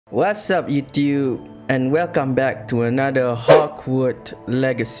What's up YouTube, and welcome back to another Hogwarts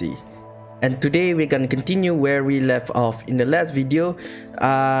Legacy. And today we're gonna continue where we left off in the last video.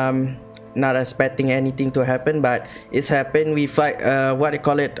 Not expecting anything to happen, but it's happened. We fight what they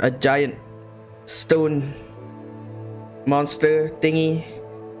call it, a giant stone monster thingy,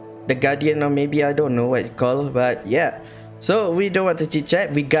 the guardian, or maybe I don't know what it's called, but yeah. So we don't want to chit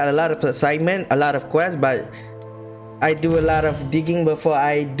chat. We got a lot of assignment, a lot of quests, but I do a lot of digging before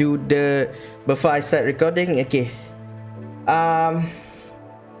I start recording. Okay.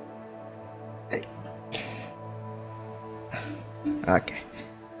 Okay.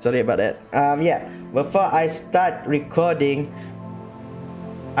 Sorry about that. Yeah. Before I start recording,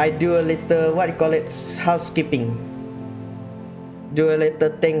 I do a little, what do you call it, housekeeping. Do a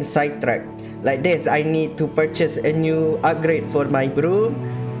little thing sidetrack. Like this, I need to purchase a new upgrade for my broom.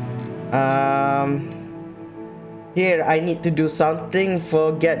 Here I need to do something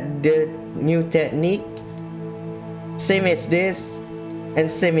for get the new technique. Same as this and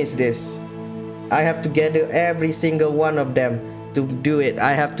same as this. I have to gather every single one of them to do it.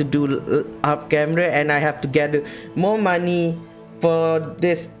 I have to do off camera, and I have to gather more money for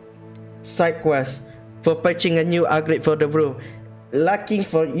this side quest for purchasing a new upgrade for the broom. Lucky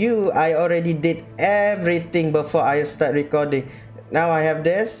for you, I already did everything before I start recording. Now I have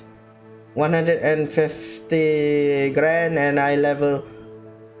this 150 grand and I level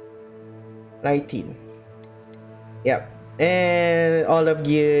 19. Yep. And all of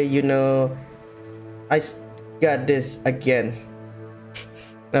you know, I got this again.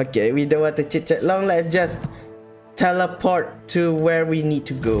 Okay, we don't want to chit chat long. Let's just teleport to where we need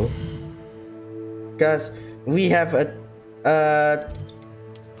to go, because we have a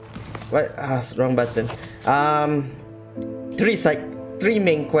wrong button. Three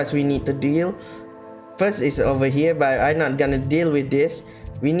main quests we need to deal. First is over here, but I'm not gonna deal with this.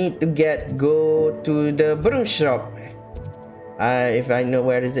 We need to go to the broom shop. If I know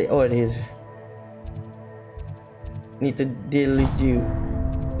where is it. Oh, it is. Need to deal with you.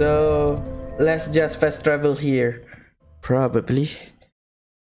 So let's just fast travel here. Probably.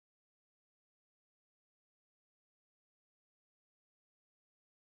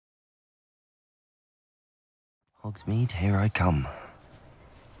 Hogsmeade, here I come.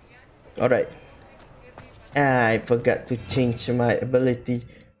 Alright. I forgot to change my ability.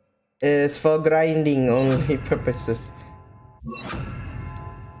 It's for grinding only purposes.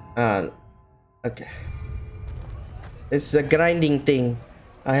 Okay. It's a grinding thing.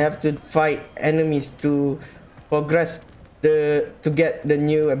 I have to fight enemies to progress to get the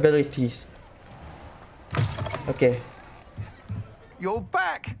new abilities. Okay. You're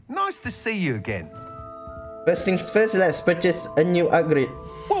back! Nice to see you again. First things first, let's purchase a new upgrade.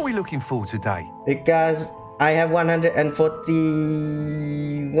 What are we looking for today? Because I have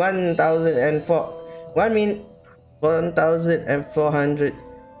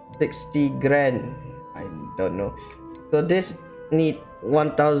 1,460 grand. I don't know. So this need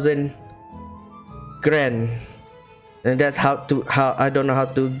 1,000 grand, and that's how I don't know how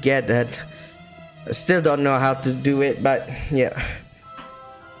to get that. I still don't know how to do it, but yeah.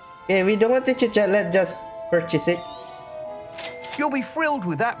 Okay, we don't want to chit chat. Let's just purchase it. You'll be thrilled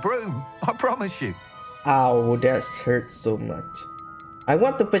with that broom, I promise you. Ow, that hurts so much. I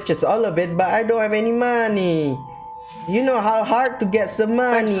want to purchase all of it, but I don't have any money. You know how hard to get some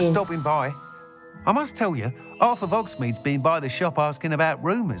money. Thanks for stopping by. I must tell you, Arthur Vogsmeade's been by the shop asking about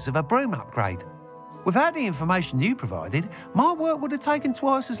rumours of a broom upgrade. Without the information you provided, my work would have taken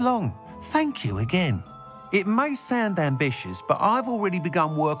twice as long. Thank you again. It may sound ambitious, but I've already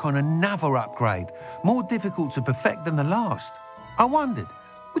begun work on another upgrade, more difficult to perfect than the last. I wondered,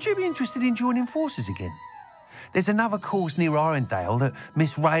 would you be interested in joining forces again? There's another course near Arendelle that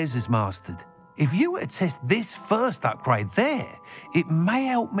Miss Reyes has mastered. If you were to test this first upgrade there, it may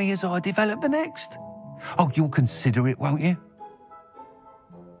help me as I develop the next. Oh, you'll consider it, won't you?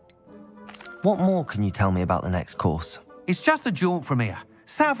 What more can you tell me about the next course? It's just a jaunt from here,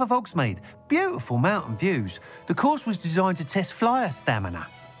 south of Hogsmeade. Beautiful mountain views. The course was designed to test flyer stamina.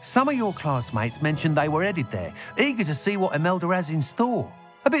 Some of your classmates mentioned they were headed there, eager to see what Imelda has in store.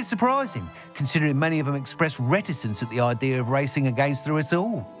 A bit surprising, considering many of them expressed reticence at the idea of racing against her at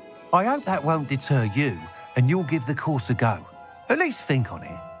all. I hope that won't deter you, and you'll give the course a go. At least think on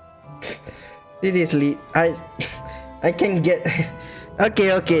it. Seriously, I can get...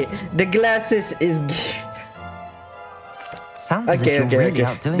 Okay. The glasses is... Sounds as if you're really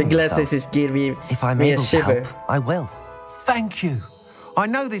outdoing the glasses yourself. is giving If I'm me a able to shiver. help, I will. Thank you. I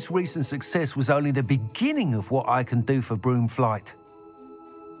know this recent success was only the beginning of what I can do for broom flight.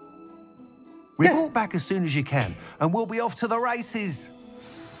 Report back as soon as you can, and we'll be off to the races.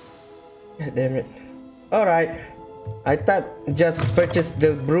 God damn it. Alright. I thought just purchase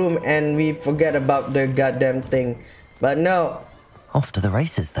the broom and we forget about the goddamn thing. But no. Off to the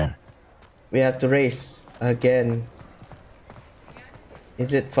races then. We have to race again.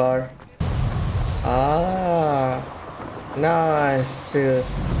 Is it far? Ah. Nice. Still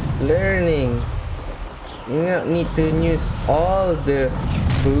learning. You don't need to use all the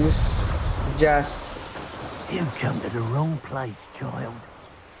boosts. Just... You come to the wrong place, child.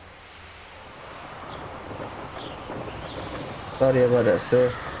 Sorry about that,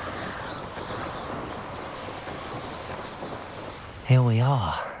 sir. Here we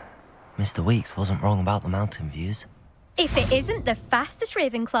are. Mr. Weeks wasn't wrong about the mountain views. If it isn't the fastest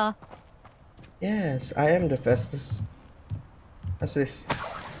Ravenclaw. Yes, I am the fastest. What's this?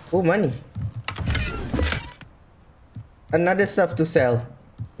 Oh, money. Another stuff to sell.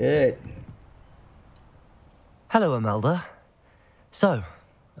 Good. Hello, Imelda. So,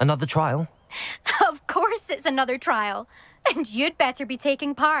 another trial? Of course it's another trial. And you'd better be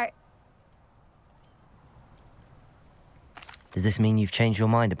taking part. Does this mean you've changed your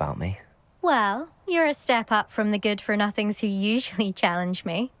mind about me? Well, you're a step up from the good-for-nothings who usually challenge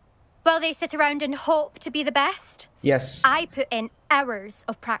me. Well, they sit around and hope to be the best. Yes. I put in hours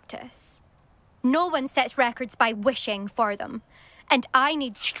of practice. No one sets records by wishing for them. And I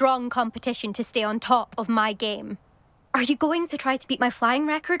need strong competition to stay on top of my game. Are you going to try to beat my flying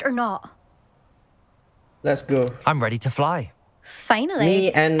record or not? Let's go. I'm ready to fly. Finally,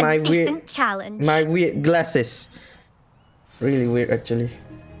 Me and my decent challenge. My weird glasses. Really weird, actually.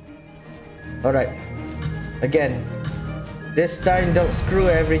 Alright. Again. This time, don't screw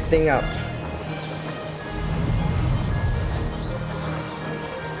everything up.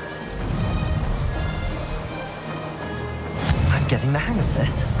 I'm getting the hang of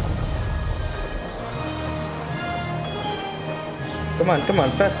this. Come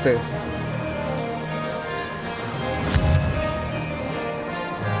on, faster.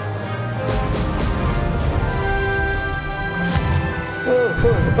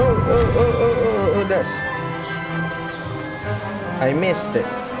 Oh, that's... I missed it.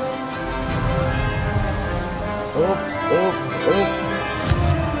 Oh.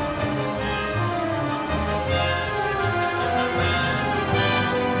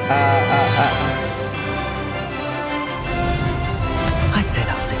 I'd say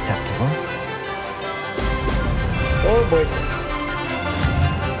that was acceptable. Oh boy.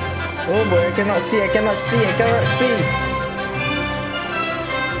 Oh boy, I cannot see.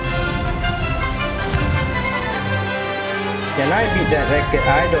 Can I beat that record? I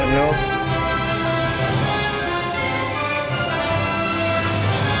don't know.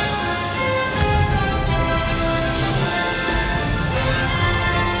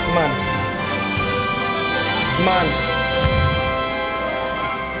 Come on. Come on,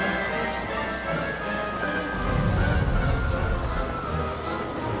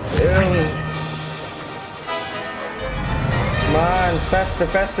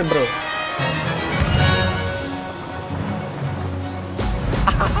 faster, bro.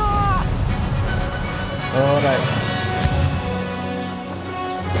 Alright.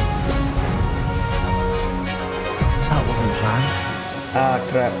 That wasn't planned. Ah,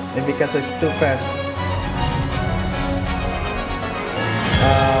 crap. Because it's too fast.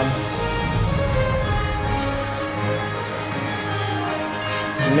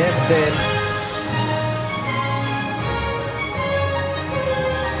 Missed it.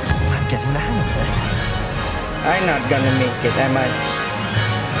 I'm getting the hang of this. I'm not gonna make it, am I?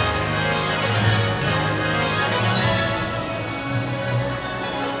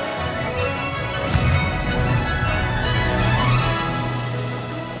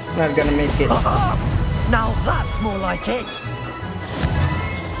 Not gonna make it. Now that's more like it.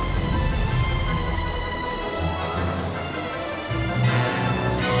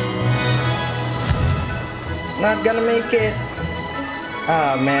 Not gonna make it.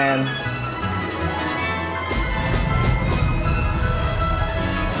 Ah, man.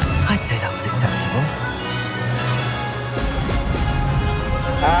 I'd say that was acceptable.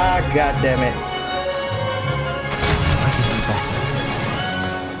 Ah, god damn it. I could do better.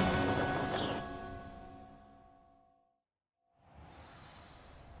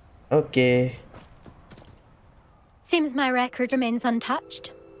 Okay. Seems my record remains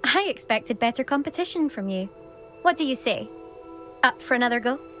untouched. I expected better competition from you. What do you say? Up for another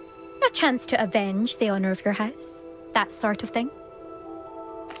go? A chance to avenge the honor of your house? That sort of thing?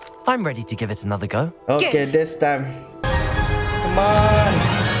 I'm ready to give it another go. Okay, Good. this time. Come on.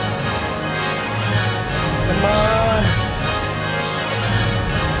 Come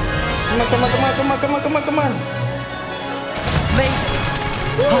on. Come on. Me.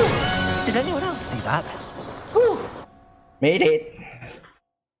 Did anyone else see that? Made it.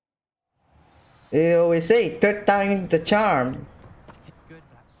 They always say, third time the charm.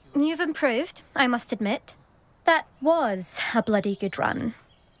 You've improved, I must admit. That was a bloody good run.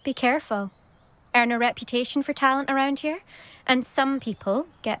 Be careful. Earn a reputation for talent around here, and some people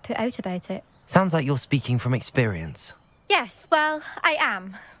get put out about it. Sounds like you're speaking from experience. Yes, well, I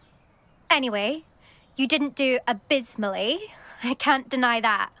am. Anyway, you didn't do abysmally. I can't deny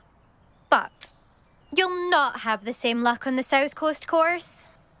that. But you'll not have the same luck on the South Coast course.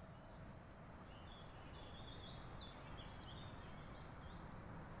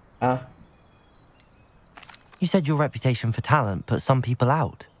 You said your reputation for talent put some people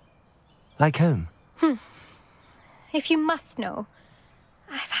out. Like whom? If you must know,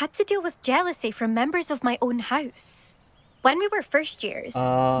 I've had to deal with jealousy from members of my own house. When we were first years,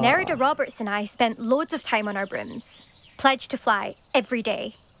 Nerida Roberts and I spent loads of time on our brooms, pledged to fly every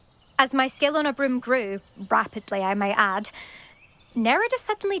day. As my skill on a broom grew, rapidly I might add, Nerida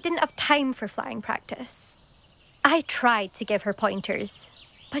suddenly didn't have time for flying practice. I tried to give her pointers,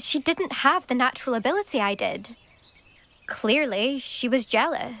 but she didn't have the natural ability I did. Clearly, she was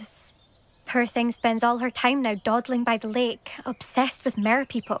jealous. Poor thing spends all her time now dawdling by the lake, obsessed with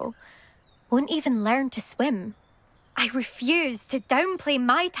merpeople. Won't even learn to swim. I refuse to downplay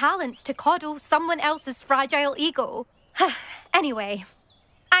my talents to coddle someone else's fragile ego. Anyway,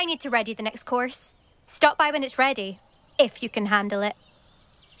 I need to ready the next course. Stop by when it's ready, if you can handle it.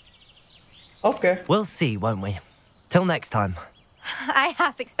 Okay. We'll see, won't we? Till next time. I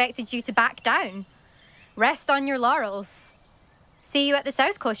half expected you to back down. Rest on your laurels. See you at the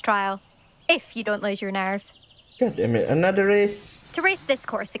South Coast trial, if you don't lose your nerve. God damn it, another race. To race this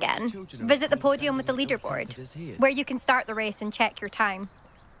course again, visit the podium with the leaderboard, where you can start the race and check your time.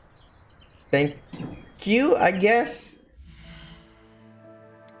 Thank you, I guess.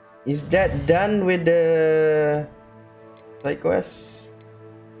 Is that done with the side quest?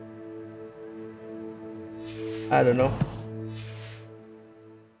 I don't know.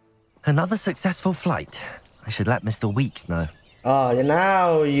 Another successful flight. I should let Mr. Weeks know. Oh,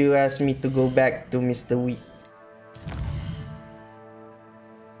 now you ask me to go back to Mr. Week.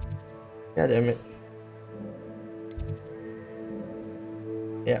 God damn it.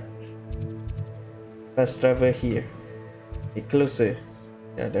 Yeah. Fast travel here. It's closer.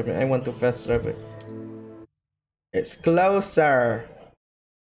 Yeah, damn it. I want to fast travel. It's closer.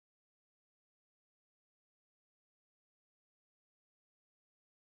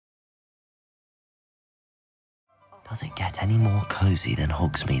 Does it get any more cozy than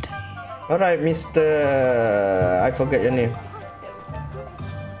Hogsmeade? Alright, Mr. I forgot your name.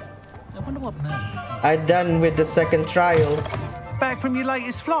 I wonder what man. I'm done with the second trial. Back from your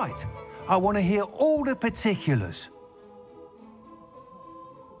latest flight? I want to hear all the particulars.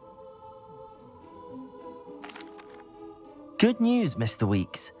 Good news, Mr.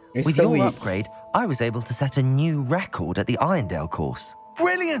 Weeks. Mr. With your Week. upgrade, I was able to set a new record at the Irondale course.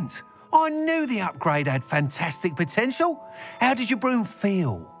 Brilliant! I knew the upgrade had fantastic potential. How did your broom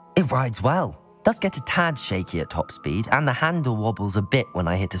feel? It rides well. Does get a tad shaky at top speed, and the handle wobbles a bit when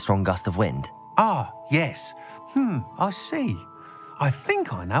I hit a strong gust of wind. Ah, yes. I see. I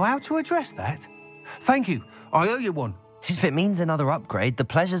think I know how to address that. Thank you. I owe you one. If it means another upgrade, the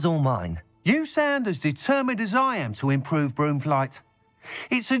pleasure's all mine. You sound as determined as I am to improve broom flight.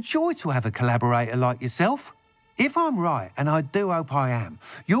 It's a joy to have a collaborator like yourself. If I'm right, and I do hope I am,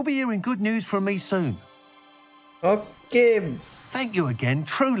 you'll be hearing good news from me soon. Okay, Thank you again,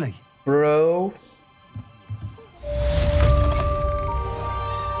 truly. bro.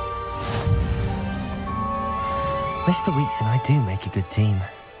 Mr. Weeks and I do make a good team.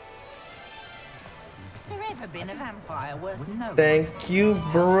 Has there ever been a vampire worth knowing? Thank you,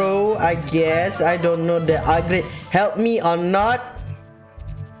 bro. I guess I don't know the upgrade help me or not.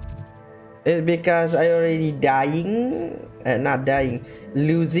 It's because I already dying. Not dying,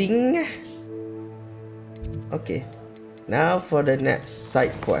 losing. Okay, now for the next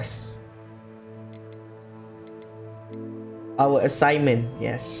side quest. Our assignment,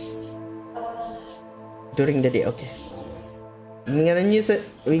 yes. During the day, okay. We're gonna use it.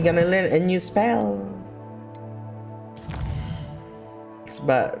 We're gonna learn a new spell.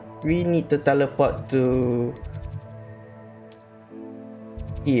 But we need to teleport to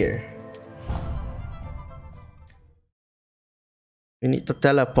here. We need to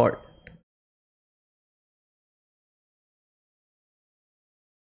teleport.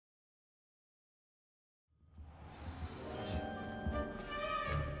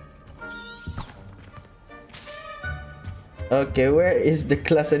 Okay, where is the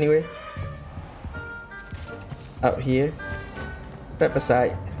class anyway? Up here. Step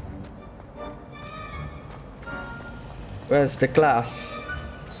aside. Where's the class?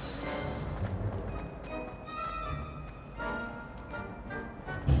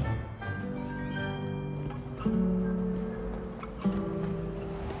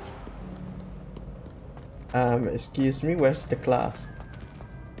 Excuse me, where's the class?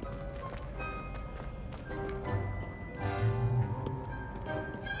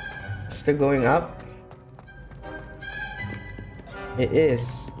 Still going up? It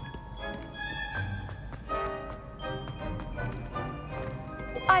is.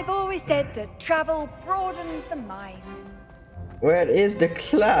 I've always said that travel broadens the mind. Where is the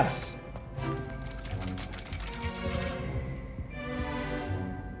class?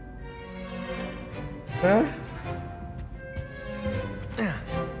 Huh?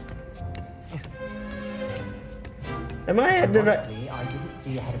 Am I at the right? Honestly, I didn't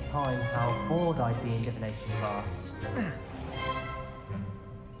see ahead of time how bored I'd be in divination class.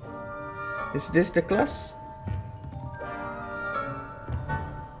 Is this the class?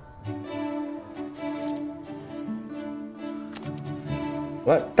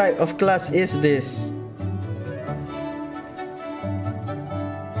 What type of class is this?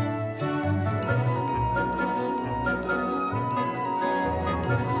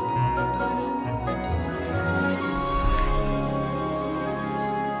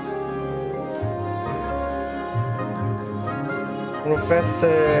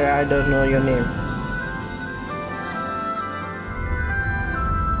 Professor, I don't know your name.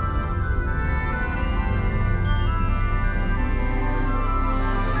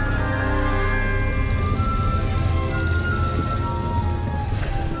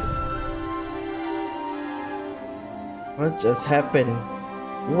 What just happened?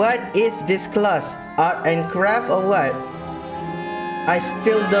 What is this class? Art and craft or what? I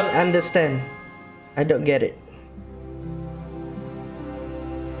still don't understand. I don't get it.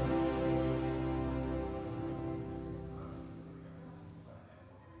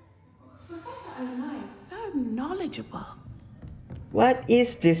 Knowledgeable. What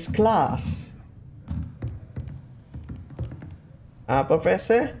is this class?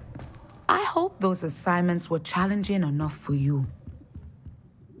 Professor? I hope those assignments were challenging enough for you.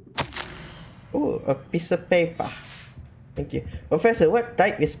 Oh, a piece of paper. Thank you. Professor, what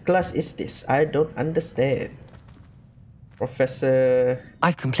type of class is this? I don't understand. Professor...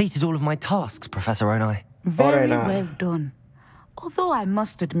 I've completed all of my tasks, Professor Onai. Very well done. Although I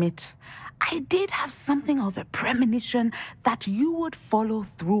must admit, I did have something of a premonition that you would follow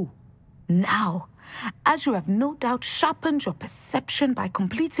through. Now, as you have no doubt sharpened your perception by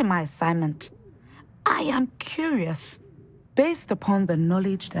completing my assignment, I am curious, based upon the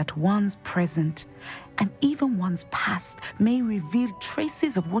knowledge that one's present and even one's past may reveal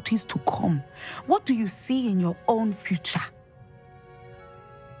traces of what is to come. What do you see in your own future?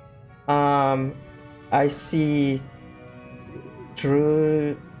 I see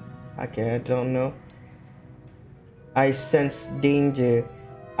through... Okay, I don't know. I sense danger.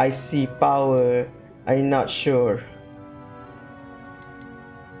 I see power. I'm not sure.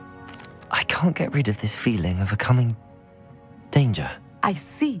 I can't get rid of this feeling of a coming danger. I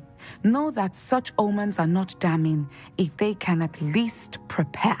see. Know that such omens are not damning if they can at least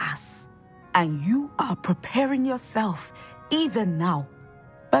prepare us. And you are preparing yourself even now.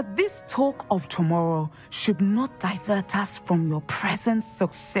 But this talk of tomorrow should not divert us from your present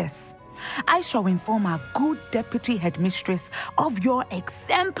success. I shall inform our good deputy headmistress of your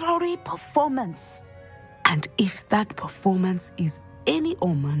exemplary performance. And if that performance is any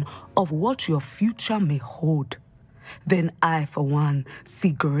omen of what your future may hold, then I, for one,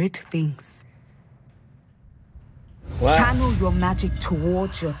 see great things. What? Channel your magic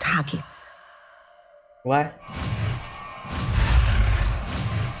towards your targets. What?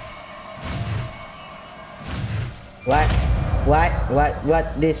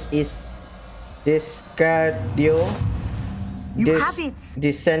 What this is? This cardio? You have it.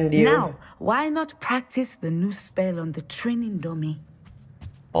 Descendio? Now, why not practice the new spell on the training dummy?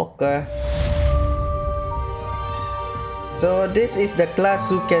 Okay. So this is the class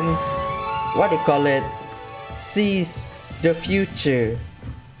who can, what do you call it? Sees the future.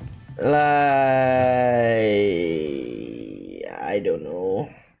 Like, I don't know.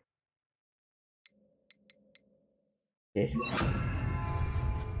 Okay.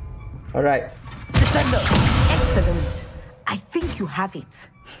 All right. Descender. Excellent. I think you have it.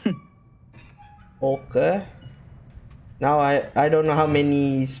 Okay. Now I don't know how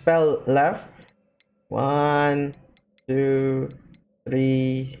many spell left. 1, 2,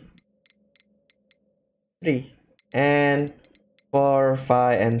 3, and 4,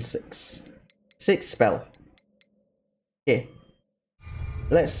 5, and 6. 6 spell. Okay.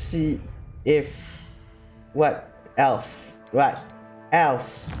 Let's see if what elf. Right.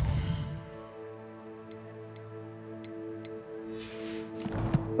 Else.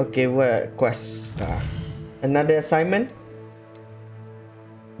 Okay, what quest? Another assignment.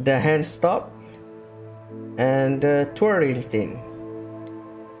 The hand stop. And the touring thing.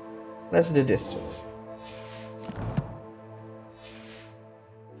 Let's do this one.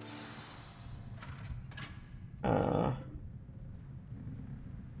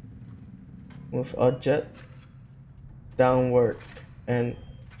 Move object downward and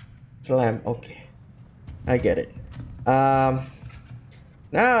slam. Okay, I get it. Now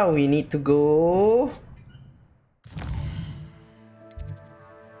we need to go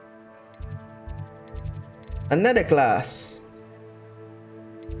another class.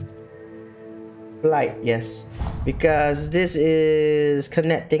 Flight, yes, because this is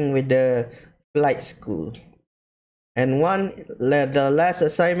connecting with the flight school. And the last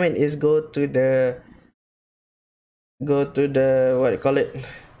assignment is go to the what do you call it?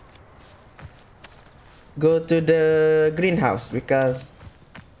 Go to the greenhouse, because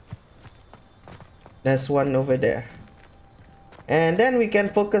there's one over there. And then we can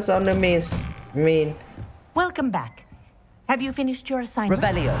focus on the main. Welcome back. Have you finished your assignment?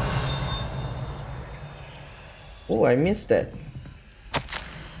 Revelio. Oh, I missed that.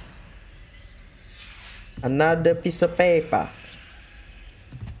 Another piece of paper.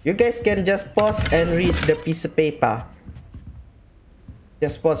 You guys can just pause and read the piece of paper.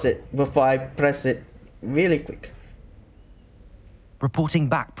 Just pause it before I press it really quick. Reporting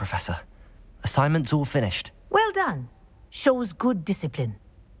back, Professor. Assignment's all finished. Well done. Shows good discipline.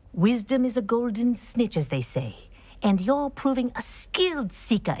 Wisdom is a golden snitch, as they say, and you're proving a skilled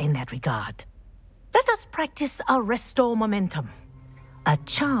seeker in that regard. Let us practice our restore momentum. A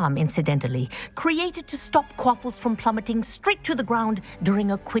charm, incidentally, created to stop quaffles from plummeting straight to the ground during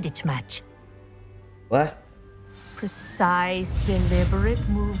a Quidditch match. What? Precise, deliberate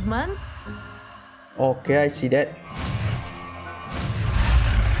movements. Okay, I see that.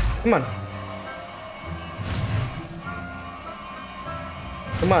 Come on.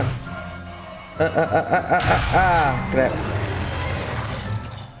 Come on. Crap.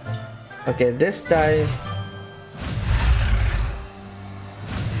 Okay, this time.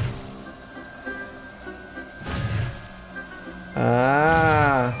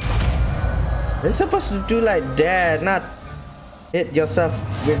 You're supposed to do like that, not hit yourself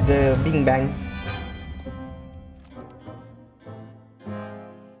with the bing bang.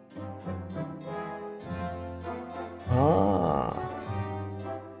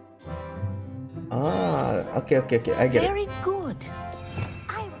 Okay, I get it. Very good.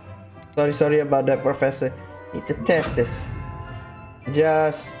 Sorry about that, Professor. Need to test this.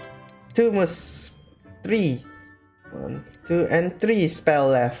 Just 2 more 3. 1, 2, and 3 spell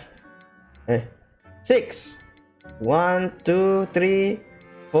left. 6. 1, 2, 3,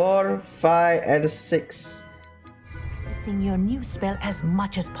 4, 5, and 6. Practicing your new spell as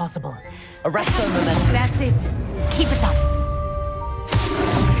much as possible. Arresto momentum. That's it. Keep it up.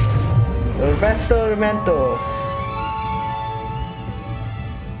 Arresto memento.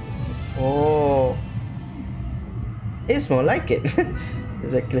 Oh, it's more like it.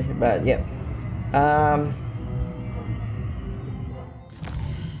 Exactly, but yeah.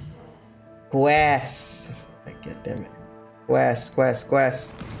 Quest. God damn it.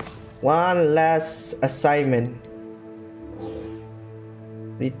 Quest. One last assignment.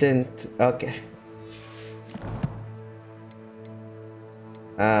 Return to, okay.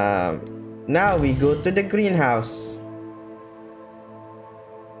 Now we go to the greenhouse.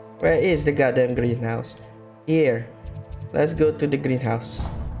 Where is the goddamn greenhouse? Here. Let's go to the greenhouse.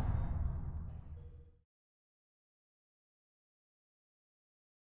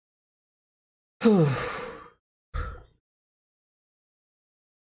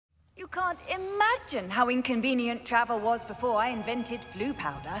 You can't imagine how inconvenient travel was before I invented flu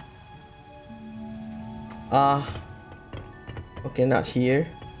powder. Okay, not here.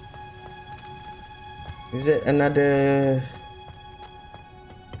 Is it another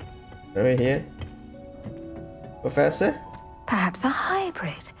right here? Professor? Perhaps a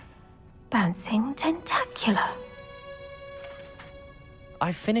hybrid. Bouncing tentacular.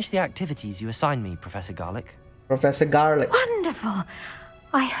 I've finished the activities you assigned me, Professor Garlic. Professor Garlic. Wonderful.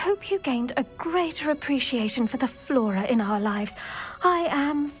 I hope you gained a greater appreciation for the flora in our lives. I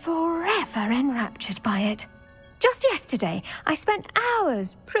am forever enraptured by it. Just yesterday, I spent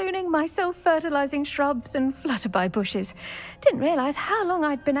hours pruning my self-fertilizing shrubs and flutterby bushes. Didn't realize how long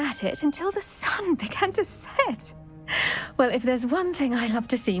I'd been at it until the sun began to set. Well, if there's one thing I love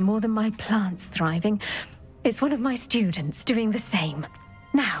to see more than my plants thriving, it's one of my students doing the same.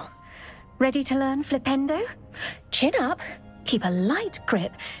 Now, ready to learn Flipendo? Chin up, keep a light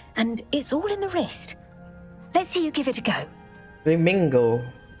grip, and it's all in the wrist. Let's see you give it a go. Flamingo.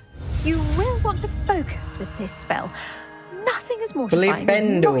 You will want to focus with this spell. Nothing is mortifying as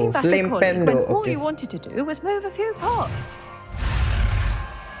Flipendo, knocking back a colleague when Flipendo, all okay. you wanted to do was move a few pots.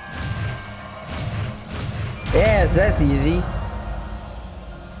 Yes, that's easy.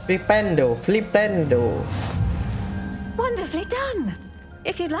 Flipendo. Wonderfully done.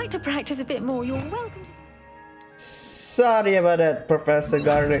 If you'd like to practice a bit more, you're welcome to... Sorry about that, Professor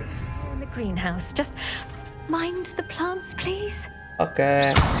Garlic. In the greenhouse. Just mind the plants, please.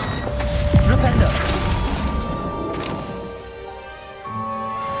 Okay. Flipendo.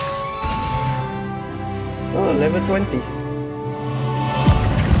 Oh, level 20.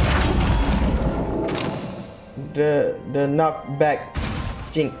 The knockback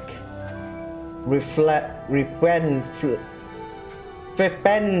jink.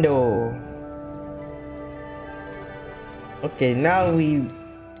 Flipendo. Okay, now we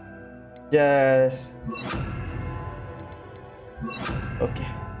just... Okay.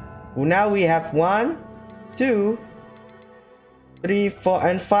 Well, now we have 1, 2, 3, 4,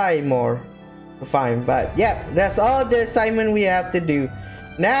 and 5 more to find. But yeah, that's all the assignment we have to do.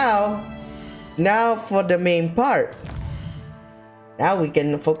 Now for the main part. Now we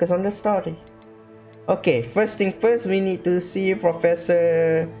can focus on the story. Okay, first thing first, we need to see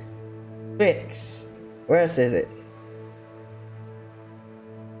Professor Fix. Where is it?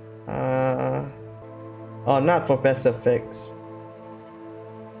 Oh, not Professor Fix.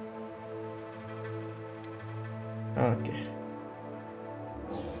 Okay.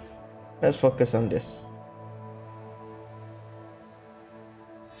 Let's focus on this.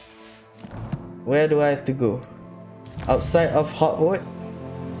 Where do I have to go? Outside of Hogwarts?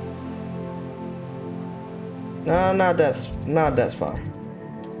 No, not that far.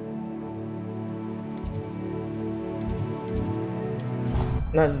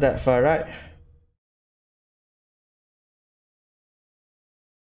 Not that far, right?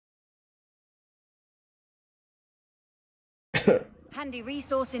 Handy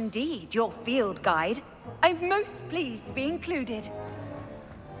resource indeed, your field guide. I'm most pleased to be included.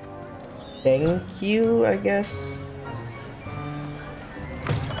 Thank you, I guess.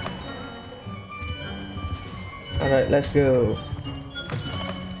 Alright, let's go.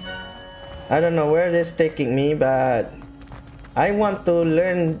 I don't know where this is taking me, but I want to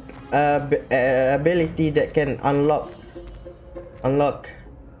learn ability that can unlock.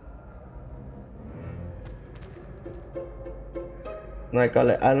 I call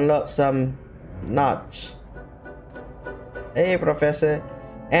it unlock some notch. Hey, Professor.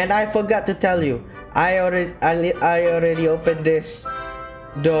 And I forgot to tell you, I already opened this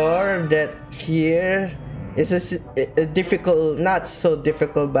door that here is a difficult, not so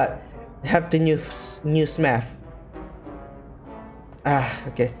difficult, but have to use math.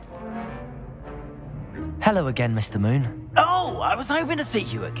 Okay. Hello again, Mr. Moon. Oh, I was hoping to see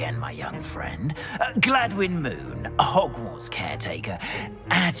you again, my young friend. Gladwin Moon, Hogwarts caretaker,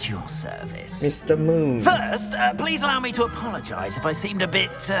 at your service. Mr. Moon. First, please allow me to apologize if I seemed a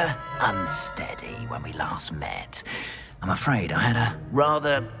bit unsteady when we last met. I'm afraid I had a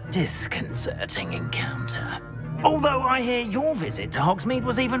rather disconcerting encounter. Although I hear your visit to Hogsmeade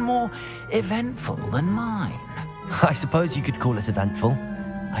was even more eventful than mine. I suppose you could call it eventful.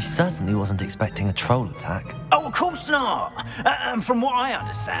 I certainly wasn't expecting a troll attack. Oh, of course not. From what I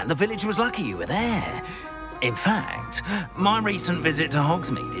understand, the village was lucky you were there. In fact, my recent visit to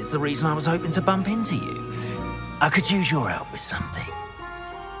Hogsmeade is the reason I was hoping to bump into you. I could use your help with something.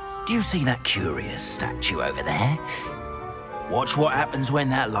 Do you see that curious statue over there? Watch what happens when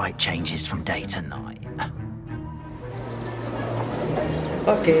that light changes from day to night.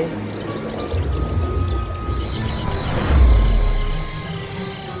 Okay.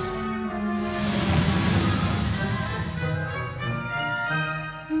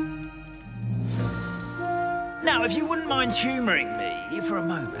 Now, if you wouldn't mind humouring me for a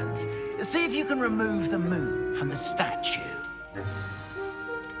moment, see if you can remove the moon from the statue.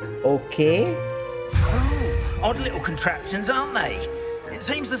 Okay. Oh, odd little contraptions, aren't they? It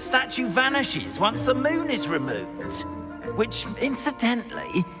seems the statue vanishes once the moon is removed, which,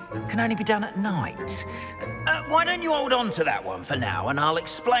 incidentally, can only be done at night. Why don't you hold on to that one for now, and I'll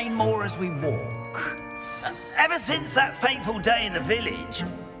explain more as we walk. Ever since that fateful day in the village,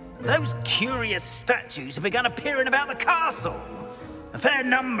 those curious statues have begun appearing about the castle. A fair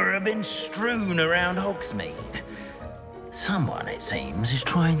number have been strewn around Hogsmeade. Someone, it seems, is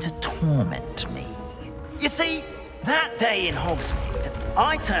trying to torment me. You see, that day in Hogsmeade,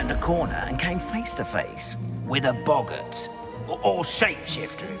 I turned a corner and came face to face with a boggart. or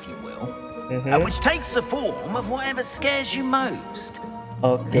shapeshifter, if you will, which takes the form of whatever scares you most.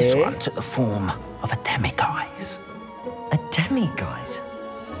 Okay. This one took the form of a demiguise. A demiguise?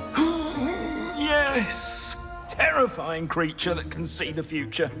 Yes. Terrifying creature that can see the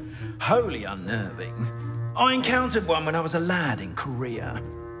future. Wholly unnerving. I encountered one when I was a lad in Korea.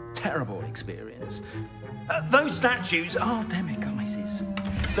 Terrible experience. Those statues are demiguises.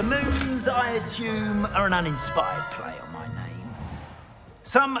 The moons, I assume, are an uninspired play on my name.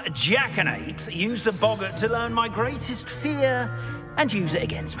 Some jackanapes used a boggart to learn my greatest fear and use it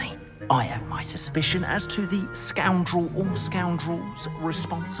against me. I have my suspicion as to the scoundrel or scoundrels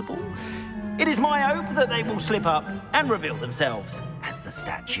responsible. It is my hope that they will slip up and reveal themselves as the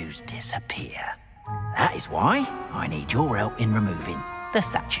statues disappear. That is why I need your help in removing the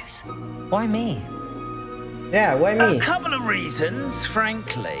statues. Why me? Yeah, why me? A couple of reasons,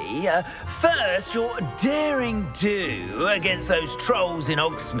 frankly. First, your daring do against those trolls in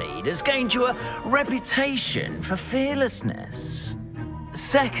Hogsmeade has gained you a reputation for fearlessness.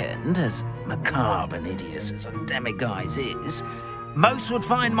 Second, as macabre and hideous as a demiguise is, most would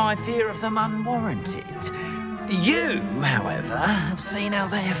find my fear of them unwarranted. You, however, have seen how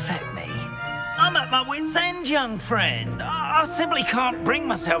they affect me. I'm at my wit's end, young friend. I simply can't bring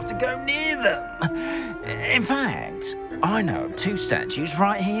myself to go near them. In fact, I know of 2 statues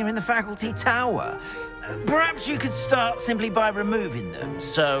right here in the faculty tower. Perhaps you could start simply by removing them,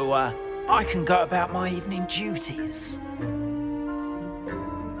 so I can go about my evening duties.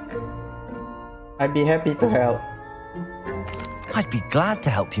 I'd be happy to help. I'd be glad to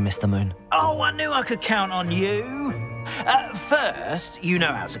help you, Mr. Moon. Oh, I knew I could count on you. First, you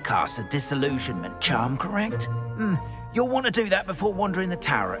know how to cast a disillusionment charm, correct? You'll want to do that before wandering the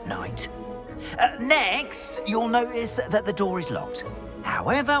tower at night. Next, you'll notice that the door is locked.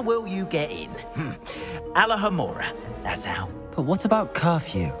 However will you get in? Alahomora, that's how. But what about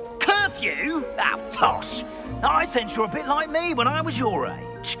curfew? Curfew? Oh, tosh. I sense you're a bit like me when I was your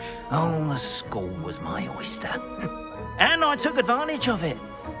age. Oh, the school was my oyster. And I took advantage of it.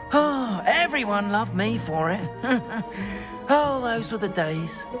 Oh, everyone loved me for it. Oh, those were the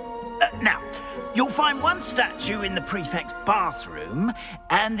days. Now, you'll find one statue in the prefect's bathroom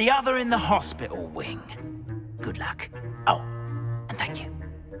and the other in the hospital wing. Good luck. Oh, and thank you.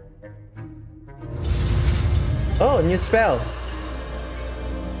 Oh, new spell.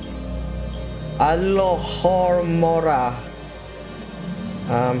 Alahomora.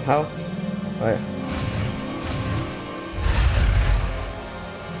 How? Oh, yeah.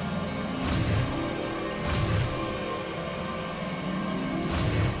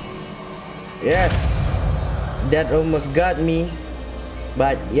 Yes, that almost got me,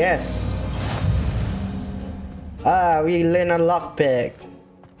 but yes. We learn a lockpick.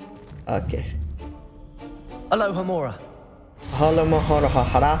 Okay. Alahomora.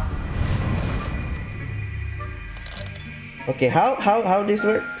 Alahomora. Okay, how this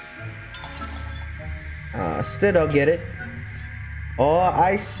works? Still don't get it. Oh,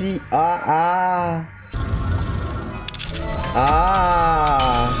 I see.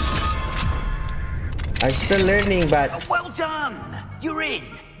 I'm still learning, but... Well done! You're in!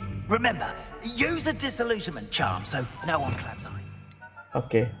 Remember, use a disillusionment charm so no one claps eyes.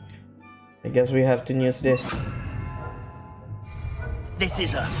 Okay. I guess we have to use this. This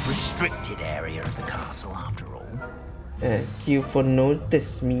is a restricted area of the castle, after all. Thank you for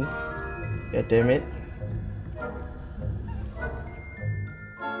notice me. God damn it.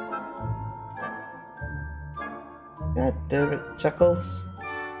 God damn it, Chuckles.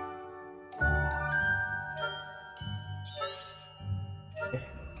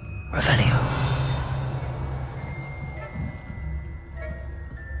 Revelio.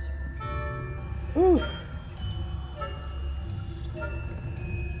 Ooh.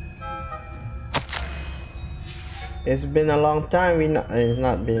 It's been a long time. It's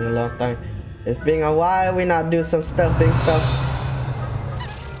not been a long time. It's been a while. We not do some stuffing stuff.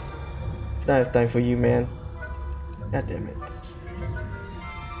 Don't have time for you, man. God damn it.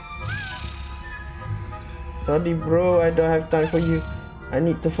 Sorry, bro. I don't have time for you. I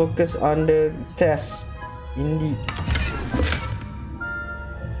need to focus on the test. Indeed.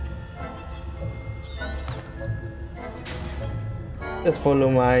 Just follow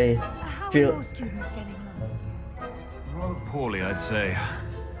my feel. Poorly, I'd say.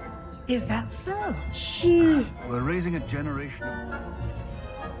 Is that so? We're raising a generation of...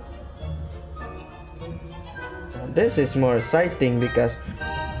 This is more exciting because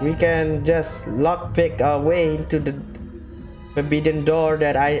we can just lockpick our way into the forbidden door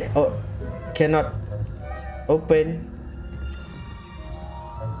that I cannot open.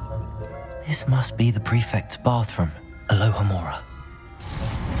 This must be the prefect's bathroom. Aloha Mora.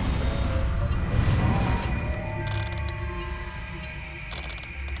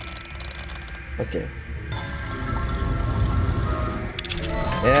 Okay.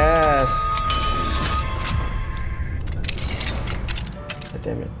 Yes. God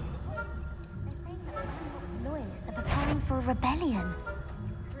damn it. Loyalists are preparing for a rebellion.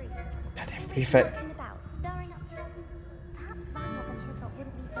 Goddamn prefect.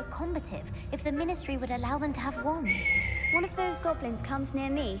 So combative if the ministry would allow them to have wands. One of those goblins comes near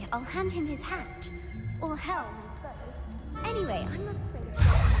me, I'll hand him his hat. Or hell. Anyway, I'm not afraid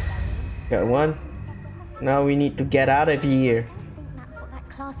of Got one. Now we need to get out of here. That's what that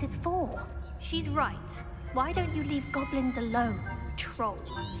class is for. She's right. Why don't you leave goblins alone, troll?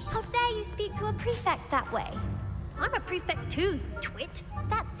 How dare you speak to a prefect that way? I'm a prefect too, you twit.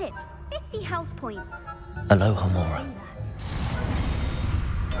 That's it. 50 house points. Aloha Mora.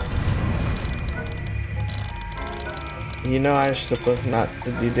 You know I'm supposed not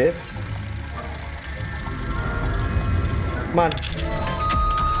to do this. Come on.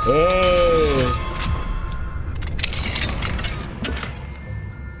 Hey.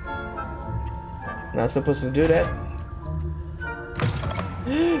 Not supposed to do that.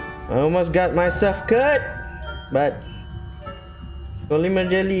 I almost got myself cut. But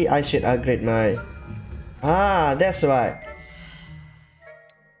preliminarily I should upgrade my... Ah, that's why.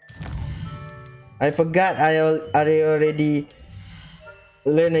 I forgot I already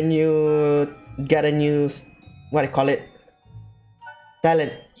learned a new... Got a new... What do you call it?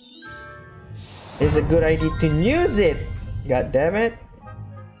 Talent. It's a good idea to use it. God damn it.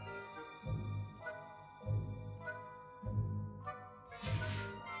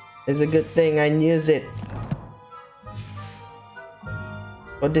 It's a good thing I use it.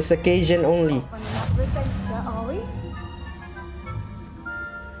 For this occasion only.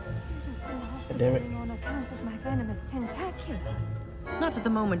 God damn it. Not at the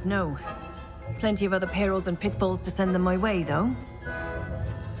moment, no. Plenty of other perils and pitfalls to send them my way, though.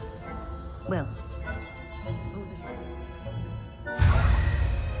 Well.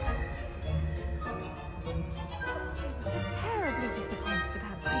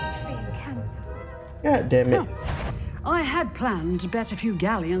 God damn it. I had planned to bet a few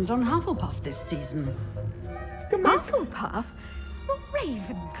galleons on Hufflepuff this season. Hufflepuff?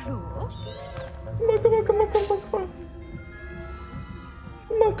 Ravenclaw?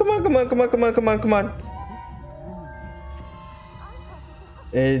 Come on.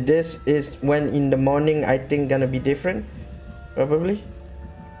 This is when in the morning, I think gonna be different. Probably.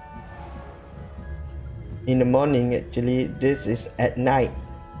 In the morning, actually. This is at night.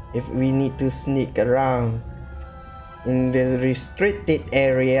 If we need to sneak around in the restricted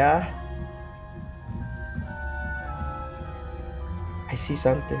area. I see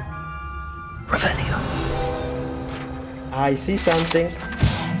something. Revelio. I see something.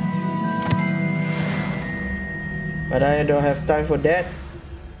 But I don't have time for that.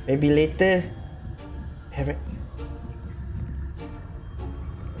 Maybe later. Damn it.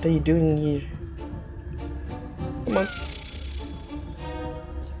 What are you doing here? Come on.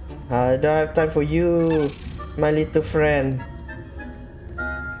 I don't have time for you, my little friend.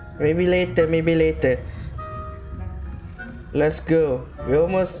 Maybe later. Let's go. We're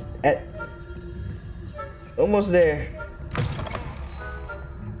almost there.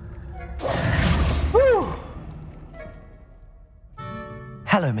 Whew.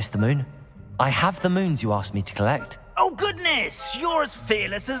 Hello, Mr. Moon. I have the moons you asked me to collect. Oh, goodness! You're as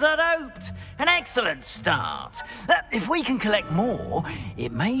fearless as I'd hoped. An excellent start. If we can collect more,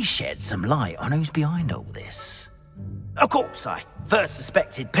 it may shed some light on who's behind all this. Of course, I first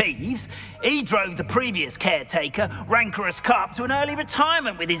suspected Peeves. He drove the previous caretaker, Rancorous Carp, to an early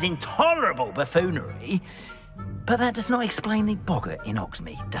retirement with his intolerable buffoonery. But that does not explain the boggart in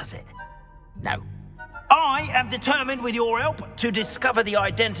Hogsmeade, does it? No. I am determined, with your help, to discover the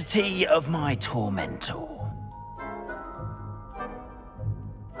identity of my tormentor.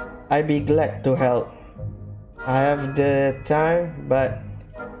 I'd be glad to help. I have the time, but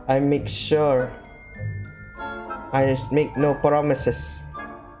I make sure I make no promises.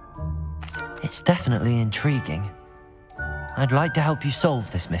 It's definitely intriguing. I'd like to help you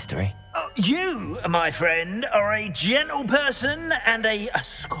solve this mystery. You, my friend, are a gentle person and a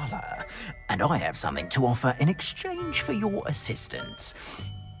scholar, and I have something to offer in exchange for your assistance.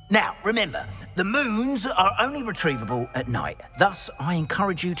 Now, remember, the moons are only retrievable at night. Thus, I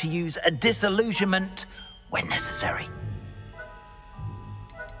encourage you to use a disillusionment when necessary.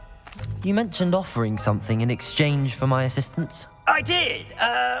 You mentioned offering something in exchange for my assistance? I did.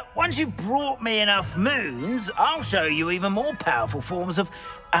 Once you've brought me enough moons, I'll show you even more powerful forms of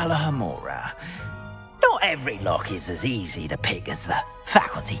Aloha Mora. Not Not every lock is as easy to pick as the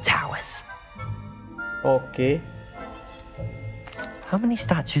faculty towers. Okay. How many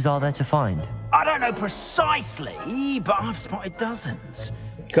statues are there to find? I don't know precisely, but I've spotted dozens.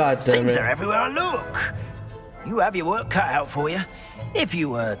 God damn Seems it. they're everywhere I look. You have your work cut out for you, if you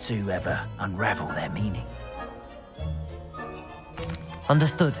were to ever unravel their meaning.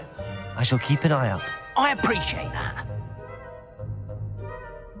 Understood. I shall keep an eye out. I appreciate that.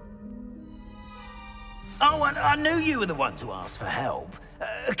 Oh, and I knew you were the one to ask for help.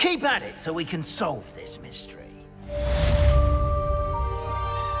 Keep at it so we can solve this mystery.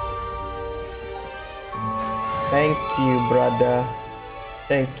 Thank you, brother.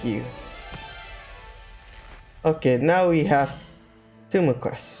 Thank you. Okay, now we have 2 more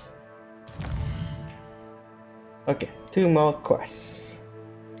quests. Okay, 2 more quests.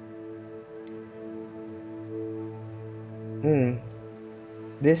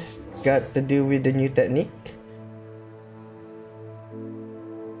 This got to do with the new technique.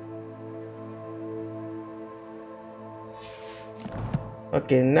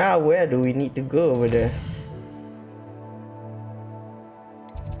 Okay, now where do we need to go over there?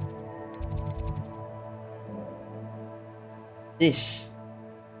 Ish.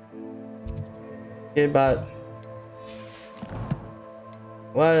 Okay, but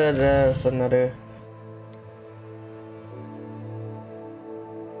well, there's another.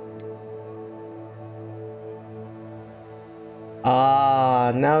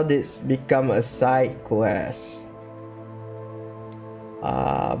 Now this become a side quest.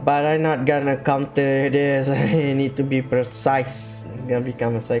 But I'm not gonna counter this. I need to be precise. It's gonna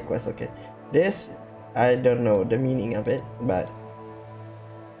become a side quest. Okay, this I don't know the meaning of it, but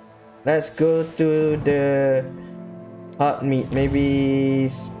let's go to the hot meat.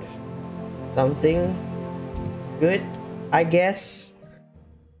 Maybe something good, I guess.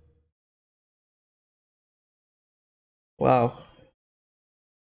 Wow.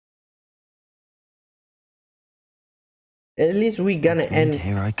 At least we gonna end.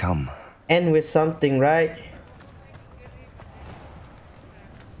 Here I come. End with something, right?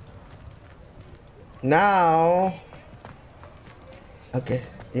 Now. Okay,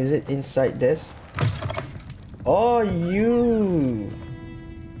 is it inside this? Oh, you.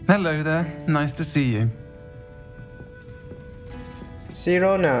 Hello there. Nice to see you.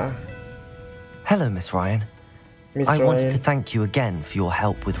 Sirona. Hello, Miss Ryan. Miss I wanted Ryan. to thank you again for your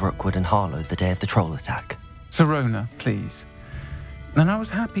help with Rookwood and Harlow the day of the troll attack. Sirona, please. And I was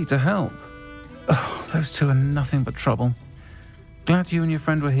happy to help. Oh, those two are nothing but trouble. Glad you and your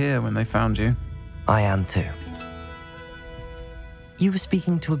friend were here when they found you. I am too. You were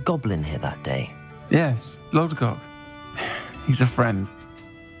speaking to a goblin here that day. Yes, Lodgok. He's a friend.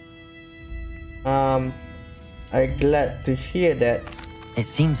 I'm glad to hear that. It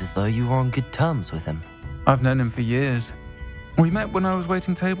seems as though you were on good terms with him. I've known him for years. We met when I was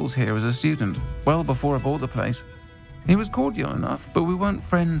waiting tables here as a student, well before I bought the place. He was cordial enough, but we weren't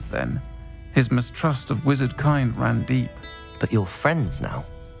friends then. His mistrust of wizard kind ran deep. But you're friends now?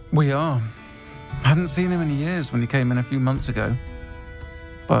 We are. Hadn't seen him in years when he came in a few months ago.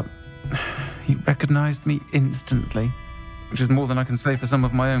 But he recognized me instantly, which is more than I can say for some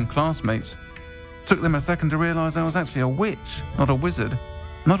of my own classmates. Took them a second to realize I was actually a witch, not a wizard.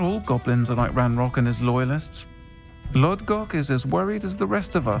 Not all goblins are like Ranrock and his loyalists. Lodgok is as worried as the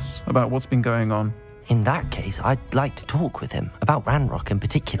rest of us about what's been going on. In that case, I'd like to talk with him, about Ranrock in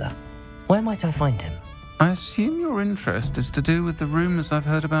particular. Where might I find him? I assume your interest is to do with the rumors I've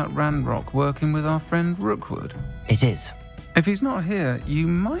heard about Ranrock working with our friend Rookwood. It is. If he's not here, you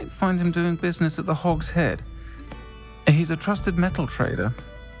might find him doing business at the Hog's Head. He's a trusted metal trader.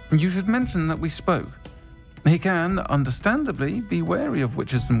 You should mention that we spoke. He can, understandably, be wary of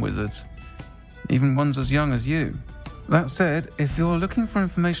witches and wizards, even ones as young as you. That said, if you're looking for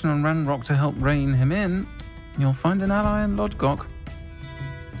information on Ranrock to help rein him in, you'll find an ally in Lodgok.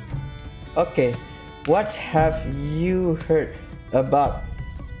 Okay, what have you heard about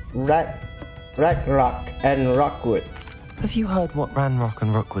Ranrock and Rookwood? Have you heard what Ranrock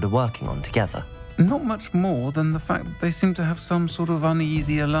and Rookwood are working on together? Not much more than the fact that they seem to have some sort of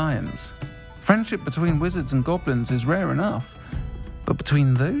uneasy alliance. Friendship between wizards and goblins is rare enough, but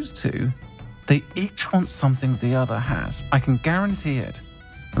between those two, they each want something the other has. I can guarantee it.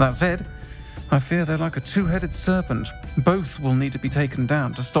 That said, I fear they're like a two-headed serpent. Both will need to be taken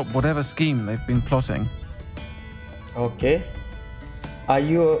down to stop whatever scheme they've been plotting. Okay. Are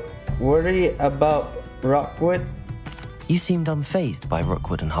you worried about Rookwood? You seemed unfazed by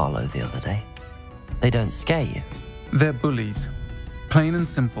Rookwood and Harlow the other day. They don't scare you. They're bullies. Plain and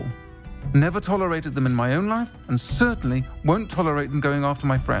simple. Never tolerated them in my own life, and certainly won't tolerate them going after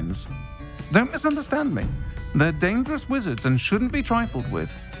my friends. Don't misunderstand me. They're dangerous wizards and shouldn't be trifled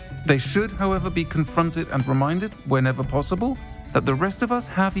with. They should, however, be confronted and reminded, whenever possible, that the rest of us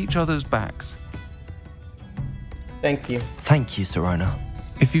have each other's backs. Thank you. Thank you, Sirona.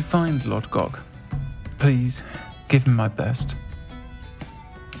 If you find Lord Gog, please give him my best.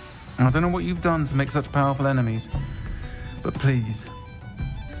 I don't know what you've done to make such powerful enemies, but please,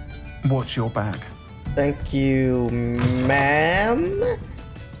 watch your back. Thank you, ma'am.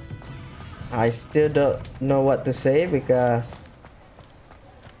 I still don't know what to say because...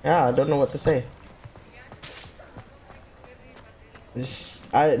 yeah, I don't know what to say.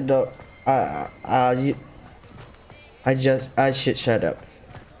 I don't... I should shut up.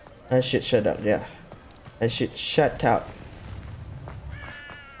 I should shut up, yeah. I should shut up.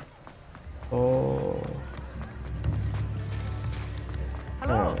 Oh.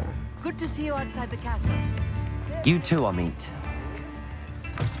 Hello. Good to see you outside the castle. You too, Amit.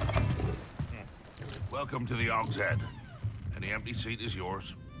 Welcome to the Og's Head. Any empty seat is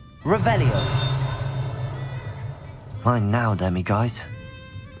yours. Revelio. Mine now, demi-guys.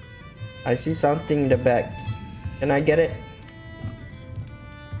 I see something in the back. Can I get it?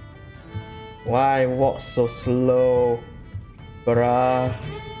 Why walk so slow, bruh?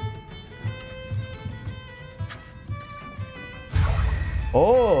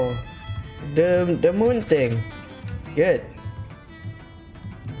 Oh, the moon thing. Good.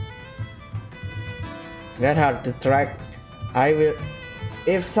 That hard to track. I will,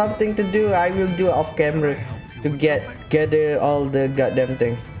 if something to do, I will do off camera to gather all the goddamn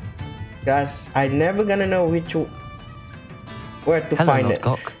thing. Cause I never gonna know where to find Lord it.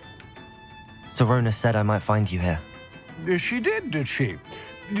 Gok. Sirona said I might find you here. She did she?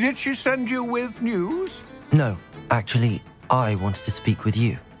 Did she send you with news? No, actually, I wanted to speak with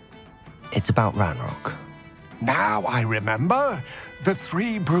you. It's about Ranrock. Now I remember. The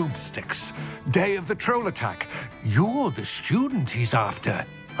 3 broomsticks. Day of the troll attack. You're the student he's after.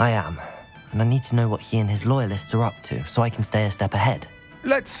 I am. And I need to know what he and his loyalists are up to, so I can stay a step ahead.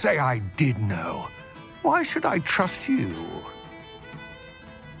 Let's say I did know. Why should I trust you?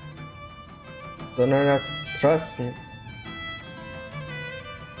 Don't not trust me.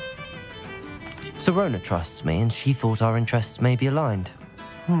 Sirona trusts me, and she thought our interests may be aligned.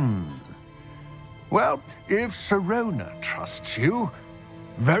 Well, if Sirona trusts you,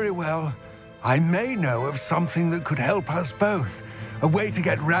 very well. I may know of something that could help us both. A way to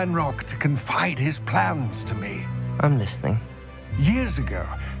get Ranrock to confide his plans to me. I'm listening. Years ago,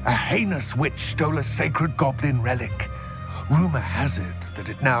 a heinous witch stole a sacred goblin relic. Rumor has it that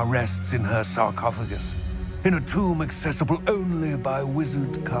it now rests in her sarcophagus, in a tomb accessible only by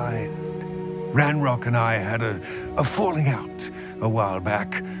wizard kind. Ranrock and I had a falling out a while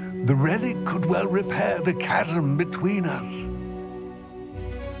back. The relic could well repair the chasm between us.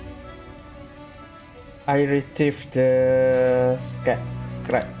 I retrieved the scrap.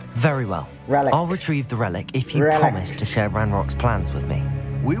 Very well. Relic. I'll retrieve the relic if you Relic. promise to share Ranrock's plans with me.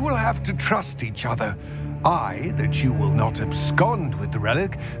 We will have to trust each other. I, that you will not abscond with the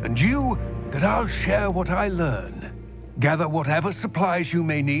relic, and you, that I'll share what I learn. Gather whatever supplies you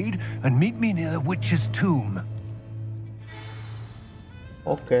may need, and meet me near the witch's tomb.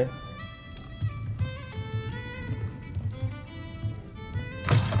 Okay.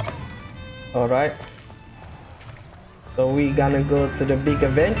 Alright. So we gonna go to the big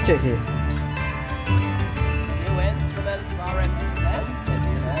adventure here. New instruments are expensive,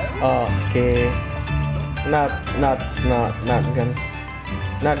 you know. Okay. Not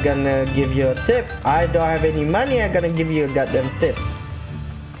gonna give you a tip. I don't have any money. I'm gonna give you a goddamn tip.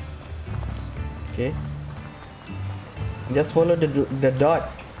 Okay. Just follow the dot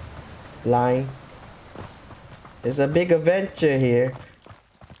line. There's a big adventure here.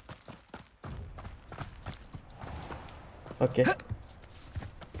 Okay.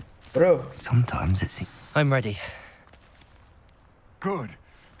 Bro. Sometimes it seems... I'm ready. Good.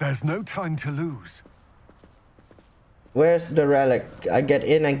 There's no time to lose. Where's the relic? I get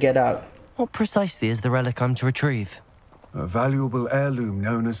in and get out. What precisely is the relic I'm to retrieve? A valuable heirloom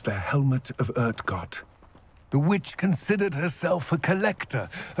known as the Helmet of Urtgott. The witch considered herself a collector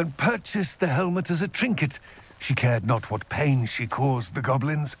and purchased the helmet as a trinket. She cared not what pain she caused the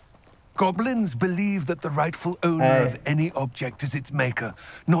goblins. Goblins believe that the rightful owner of any object is its maker,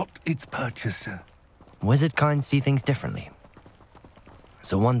 not its purchaser. Wizard kind see things differently.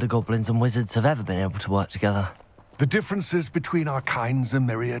 It's a wonder goblins and wizards have ever been able to work together. The differences between our kinds are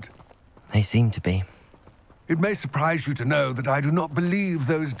myriad. They seem to be. It may surprise you to know that I do not believe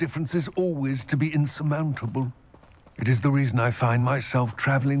those differences always to be insurmountable. It is the reason I find myself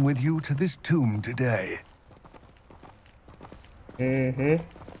traveling with you to this tomb today.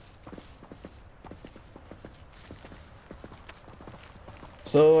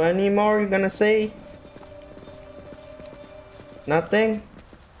 So any more you gonna say? Nothing?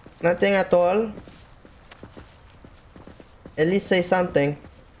 Nothing at all? At least say something.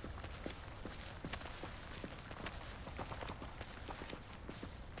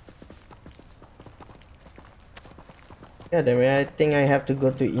 Yeah, damn it, I think I have to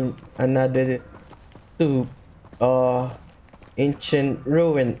go to another tube or ancient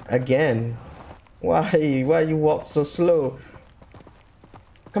ruin again. Why you walk so slow?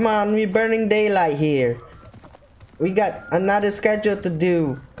 Come on, we're burning daylight here. We got another schedule to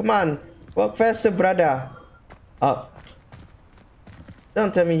do. Come on, walk faster, brother. Up.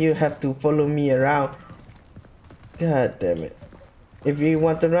 Don't tell me you have to follow me around. God damn it. If you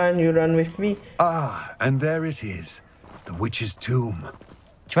want to run, you run with me. Ah, and there it is. The witch's tomb.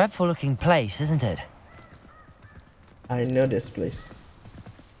 Dreadful looking place, isn't it? I know this place.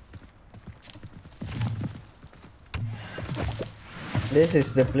 This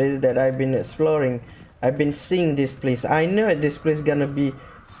is the place that I've been exploring. I've been seeing this place. I know this place gonna be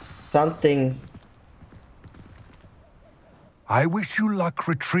something. I wish you luck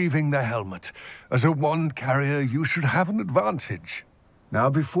retrieving the helmet. As a wand carrier, you should have an advantage. Now,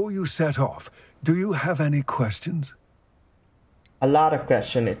 before you set off, do you have any questions? A lot of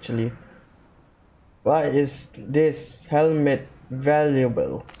questions, actually. Why is this helmet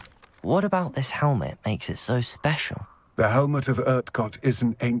valuable? What about this helmet makes it so special? The helmet of Urtkot is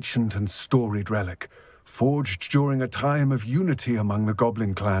an ancient and storied relic, forged during a time of unity among the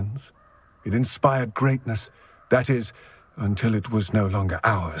goblin clans. It inspired greatness, that is, until it was no longer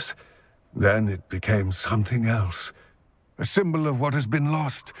ours. Then it became something else. A symbol of what has been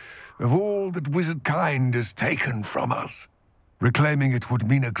lost, of all that wizard kind has taken from us. Reclaiming it would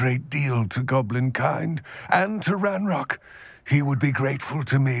mean a great deal to goblin kind, and to Ranrock. He would be grateful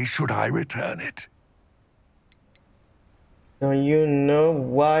to me should I return it. Do you know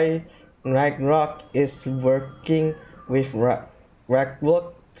why Ranrock is working with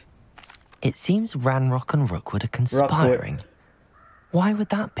Rookwood? It seems Ranrock and Rookwood are conspiring. Why would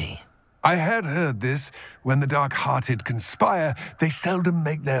that be? I had heard this. When the dark-hearted conspire, they seldom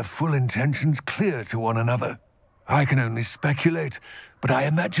make their full intentions clear to one another. I can only speculate, but I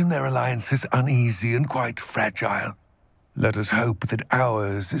imagine their alliance is uneasy and quite fragile. Let us hope that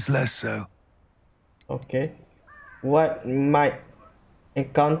ours is less so. Okay. What might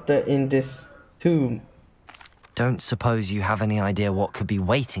encounter in this tomb? Don't suppose you have any idea what could be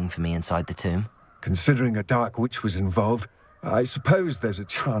waiting for me inside the tomb? Considering a dark witch was involved, I suppose there's a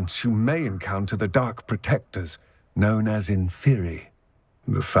chance you may encounter the dark protectors, known as Inferi.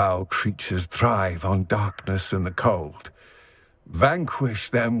 The foul creatures thrive on darkness and the cold.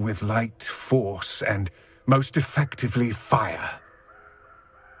 Vanquish them with light, force, and most effectively fire.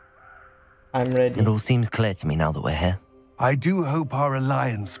 I'm ready. It all seems clear to me now that we're here. I do hope our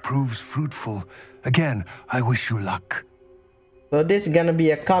alliance proves fruitful. Again, I wish you luck. So this is gonna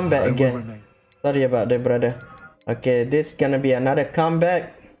be a comeback again. Sorry about that, brother. Okay, this is gonna be another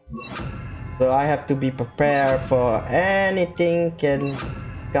comeback. So I have to be prepared for anything can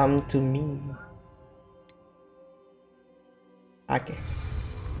come to me. Okay.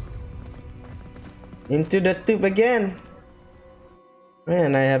 Into the tube again.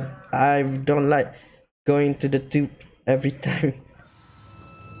 Man, I don't like going to the tube every time.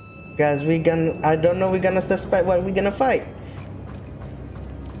 Guys, I don't know we're gonna suspect what we're gonna fight.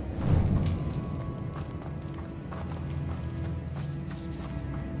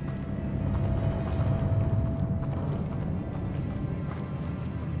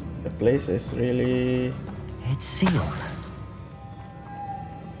 The place is really... It's sealed.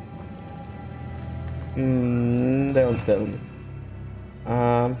 Don't tell me.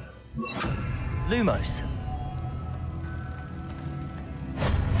 Lumos.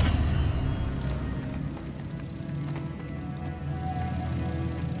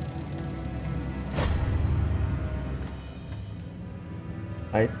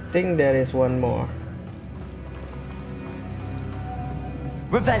 I think there is one more.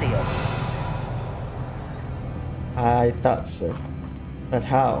 Revelio. I thought so. But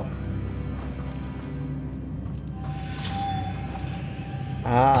how?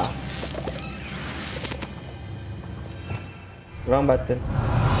 Ah. Wrong button.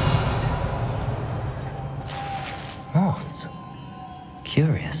 Moths.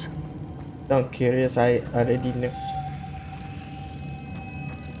 Curious. Don't curious, I already know.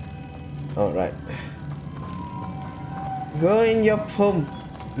 Alright. Go in your home,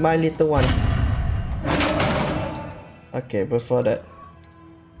 my little one. Okay, before that.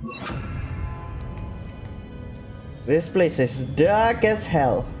 This place is dark as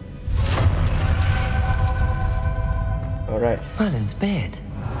hell. Alright. Merlin's beard.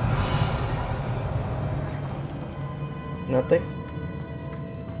 Nothing.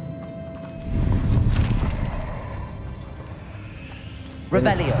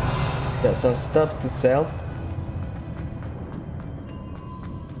 Revelio. Got some stuff to sell.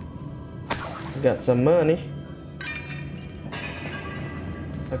 Got some money.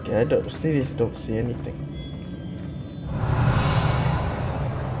 Okay, I don't see anything.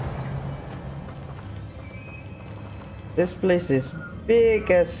 This place is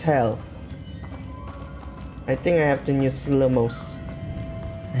big as hell. I think I have to use slow-mos.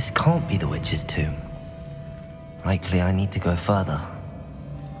 This can't be the witch's tomb. Likely I need to go further.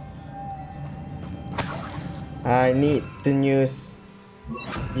 I need to use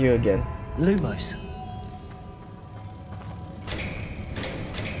you again. Lumos.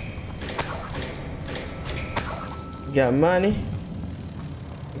 Got money.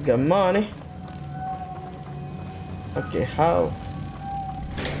 Got money. Okay, how?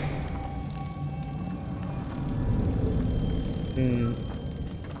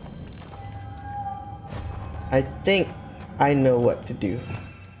 I think I know what to do.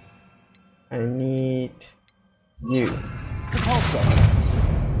 I need you.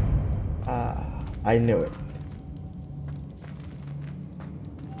 I know it.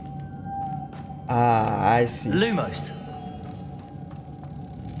 I see. Lumos.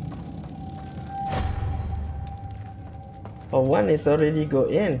 Oh, one is already go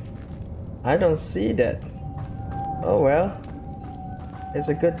in. I don't see that. Oh well. It's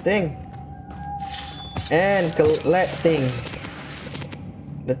a good thing. And collecting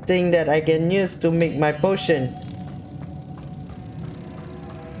the thing that I can use to make my potion.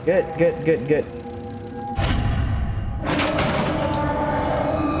 Good, good, good, good.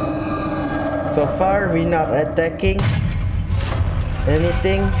 So far we're not attacking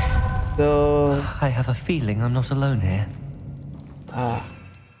anything, so I have a feeling I'm not alone here.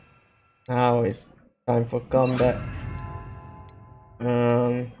 Now it's time for combat.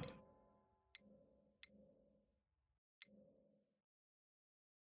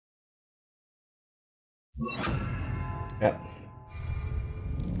 Yep.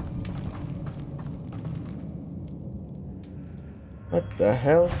 What the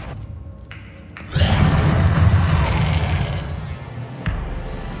hell?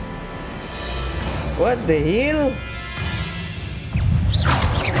 What the hell?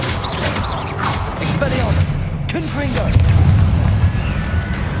 Expelliarmus! Confringo!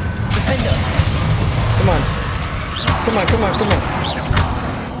 Defender! Come on. Come on, come on, come on.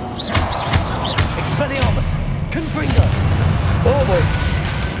 Expelliarmus! Confringo! Oh boy.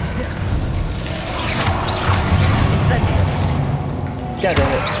 Incendio! God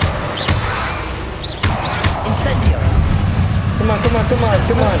damn it. Incendio! Come on, come on, come on,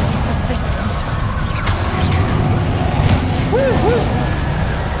 come on. Woo, woo.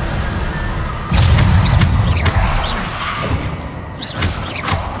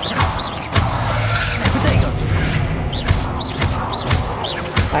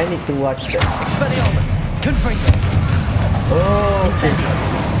 I need to watch that. Expelliarmus! Confringo! Oh, Incendio!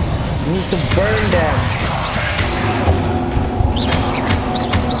 Need to burn them.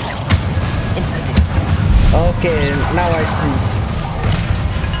 Incendio! Okay, now I see.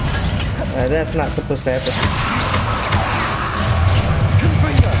 That's not supposed to happen.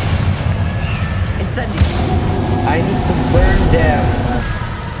 Confringo! Incendio! I need to burn them.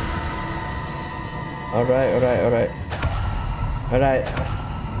 Alright, alright, alright. Alright.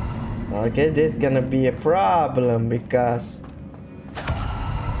 Okay, this is gonna be a problem because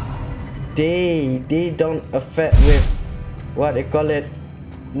they don't affect with what they call it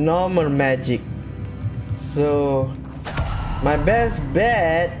normal magic. So my best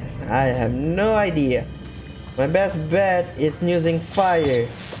bet, I have no idea. My best bet is using fire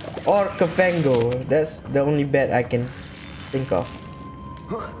or Kafango. That's the only bet I can think of.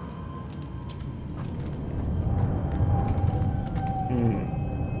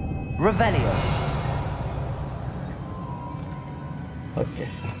 Revelio. Okay.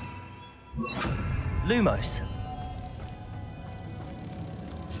 Lumos.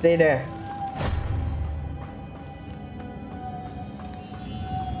 Stay there.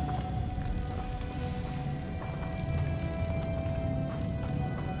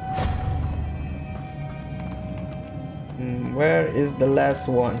 Where is the last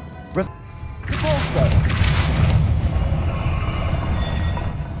one? Repulso.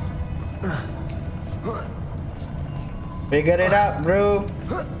 Figured it out, bro.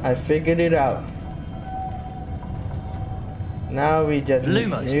 I figured it out. Now we just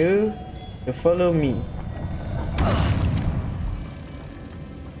need you to follow me.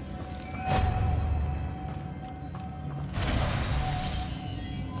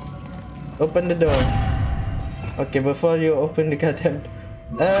 Open the door. Okay, before you open the goddamn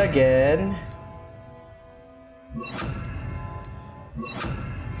again.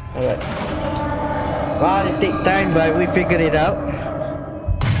 Alright. Wow, it take time, but we figured it out.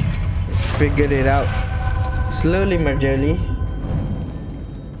 Figured it out. Slowly, Marjorie.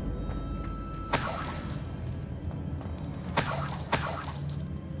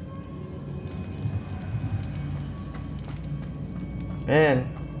 Man.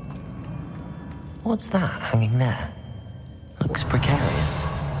 What's that hanging there? Looks precarious.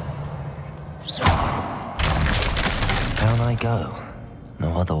 Down I go.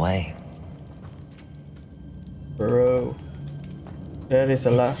 No other way. Bro. There is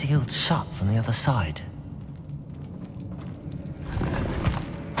a lot. It's sealed shut from the other side.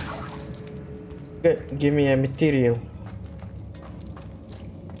 Good. Give me a material.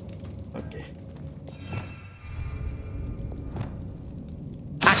 Okay.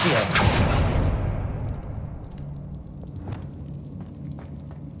 Accio.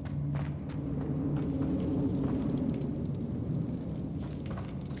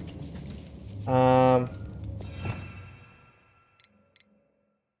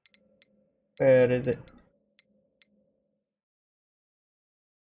 Where is it?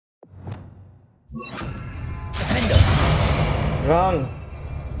 Wrong.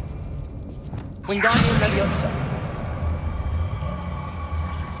 Wingardium Leviosa.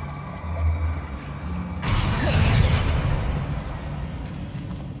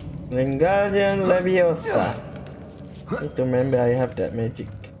 Wingardium Leviosa. Need to remember I have that magic.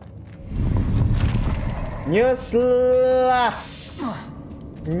 Useless.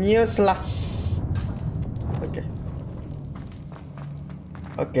 Useless. Okay.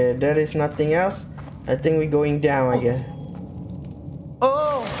 Okay, there is nothing else. I think we're going down again.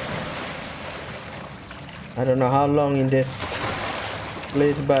 Oh! I don't know how long in this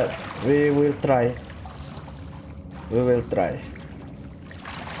place, but we will try. We will try.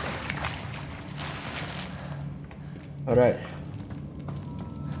 Alright.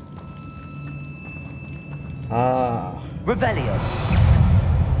 Ah. Revelio.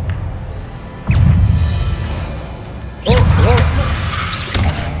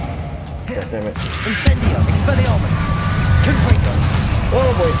 God damn it. Incendio. Expelliarmus. Confringo.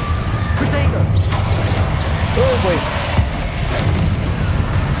 Oh boy. Protego. Oh boy.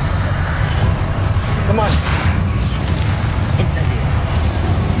 Come on. Incendio.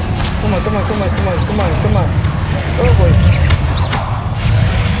 Come on, come on, come on, come on, come on, come on. Oh boy.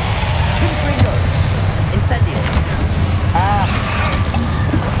 Confringo. Incendio. Ah.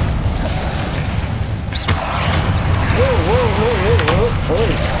 Whoa, whoa, whoa, whoa, whoa,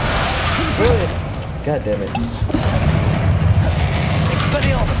 whoa. God damn it.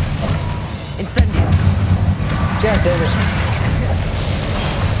 Expelliarmus. Incendio. God damn it.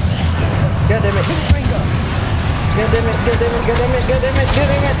 God damn it. Confringo. God damn it, God damn it, God damn it, God damn it, God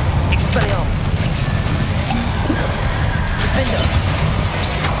damn it. Expelliarmus. Defendo.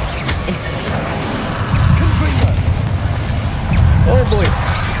 Incendio. Confringo. Oh boy.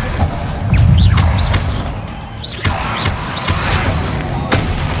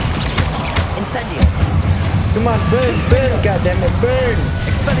 Incendio. Come on, burn, burn, goddammit, burn!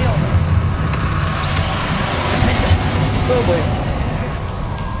 Expelliarmus. Oh boy.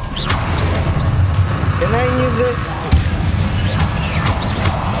 Can I use this?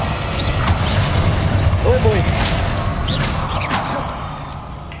 Oh boy.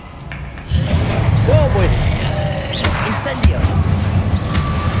 Oh boy. Incendio.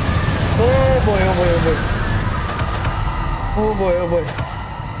 Oh boy, oh boy, oh boy. Oh boy, oh boy.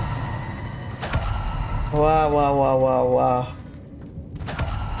 Wow, wow, wow, wow, wow.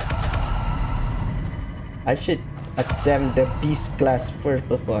 I should attempt the beast class first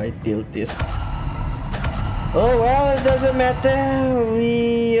before I deal this. Oh well, it doesn't matter.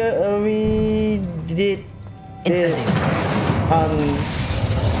 We did it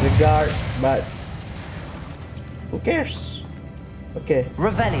regard, but who cares? Okay.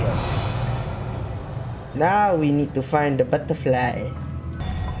 Revelio. Now we need to find the butterfly.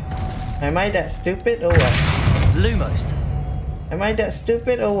 Am I that stupid or what? Lumos. Am I that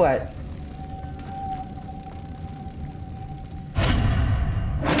stupid or what?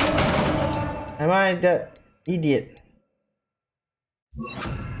 Am I that idiot?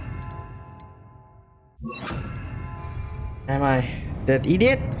 Am I that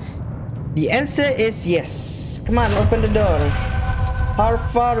idiot? The answer is yes. Come on, open the door. How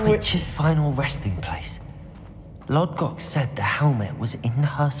far Witch's final resting place. Lodgok said the helmet was in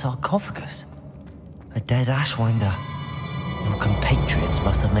her sarcophagus. A dead Ashwinder. Your compatriots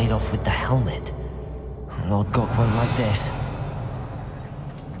must have made off with the helmet. Lodgok won't like this.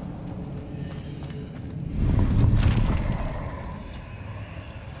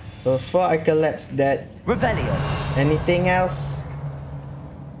 Before I collect that, Revelio. Anything else?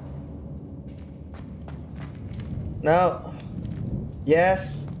 No.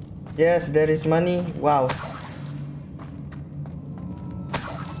 Yes. Yes, there is money. Wow.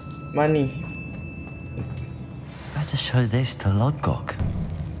 Money. Better show this to Lodgok.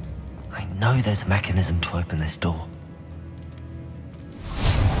 I know there's a mechanism to open this door.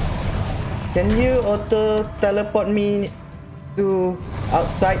 Can you auto teleport me to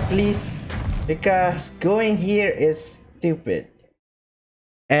outside, please? Because going here is stupid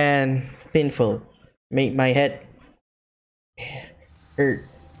and painful. Make my head hurt.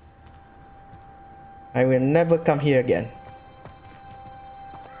 I will never come here again.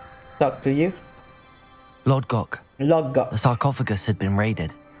 Talk to you. Lodgok. Lodgok. The sarcophagus had been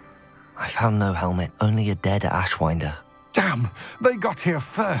raided. I found no helmet, only a dead Ashwinder. Damn! They got here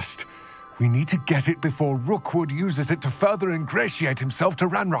first. We need to get it before Rookwood uses it to further ingratiate himself to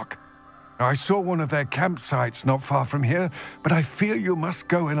Ranrock. I saw one of their campsites not far from here, but I fear you must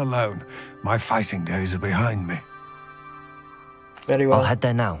go in alone. My fighting days are behind me. Very well. I'll head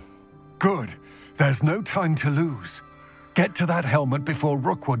there now. Good. There's no time to lose. Get to that helmet before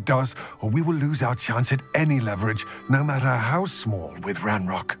Rookwood does, or we will lose our chance at any leverage, no matter how small, with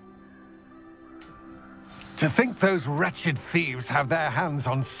Ranrock. To think those wretched thieves have their hands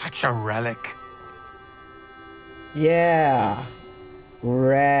on such a relic. Yeah.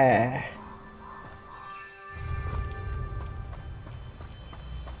 Rare.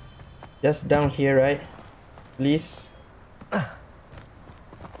 Just down here, right? Please.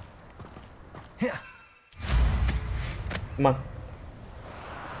 Come on.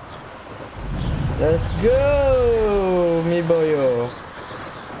 Let's go, mi boyo.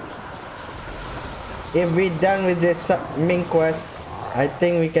 If we're done with this main quest, I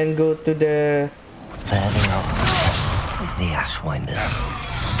think we can go to the... There they are. The Ashwinders.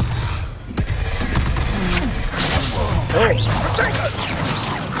 Oh!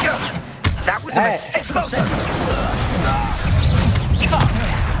 That was a mistake.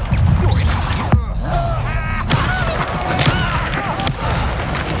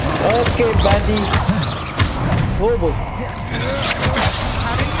 Okay, buddy. Oh boy.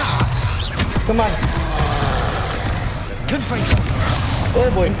 Come on. Oh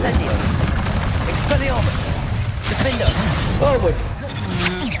boy. Incendio. Expelliarmus. Defender. Oh boy.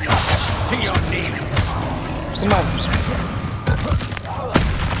 To your knees. Come on.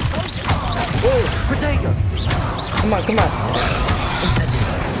 Whoa. Protego. Come on, come on.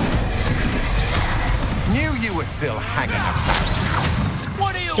 Incendio. Knew you were still hanging about.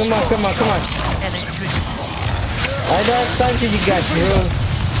 What are you? Come on, come on, come on. I don't have time for you guys, bro.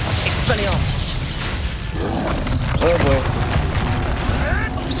 Expelliarmus. Oh boy.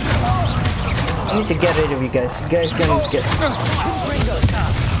 I need to get rid of you guys. You guys can get...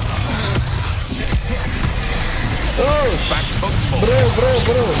 Oh! Bro.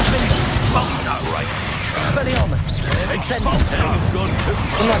 Expelliarmus. Incendio.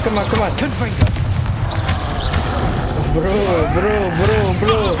 Come on. Confringo. Bro,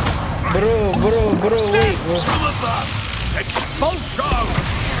 wait. Expulsion!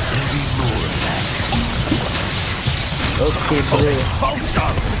 Okay, bro.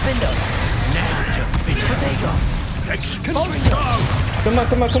 Expulsion! Defender. Protego. Expulsion! Come on.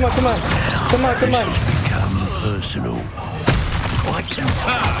 Become personal. I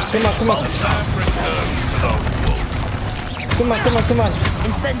concur. Come on.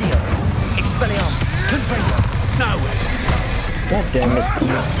 Incendio. Expelliarmus. Confringo. No. God damn it.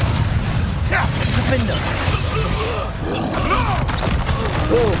 Defender.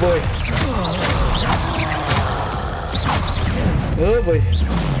 Oh boy.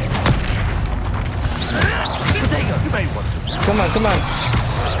 Protego. You may want to. Come on.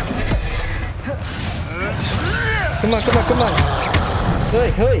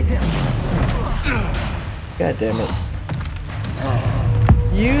 Hey. God damn it.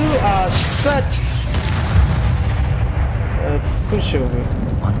 You are such a pushover.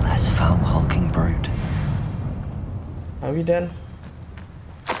 One less foul hulking brute. Are we done?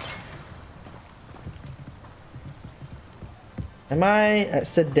 Am I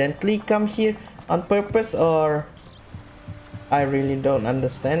accidentally come here on purpose, or I really don't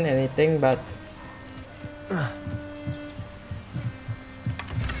understand anything, but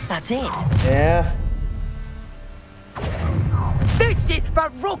That's it. yeah. This is for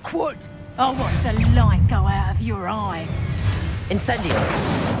Rookwood! I'll watch the light go out of your eye. Incendio.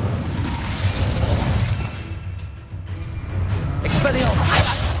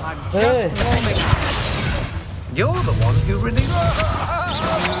 Expelliarmus. Hey. You're the one who really...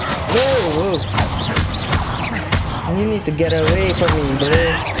 Whoa. You need to get away from me, bro.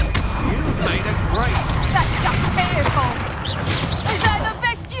 That's just fearful. Is that the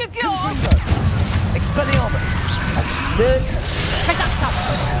best you got? Expelliarmus. This.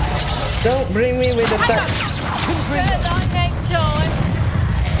 Don't bring me with the touch. Good luck next time.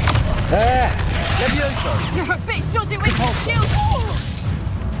 Levioso. You're a bit dodgy with your shield.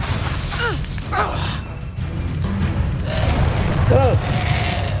 Go.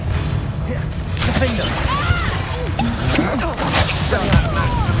 Defender.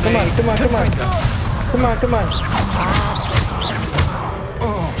 Come on, come on, come on. Come on, come on.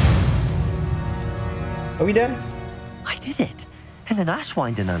 Are we done? I did it. And an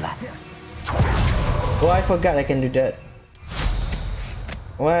Ashwinder, no less. Oh, I forgot I can do that.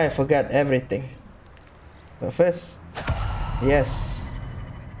 Why I forgot everything. But first, yes.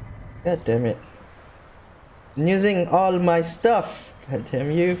 God damn it. I'm using all my stuff. God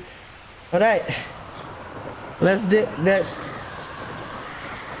damn you. Alright. Let's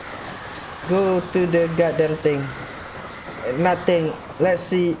go to the goddamn thing. Nothing. Let's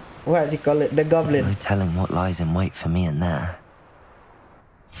see what do you call it? The goblin. There's no telling what lies in wait for me in there.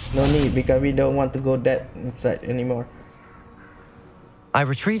 No need, because we don't want to go that inside anymore. I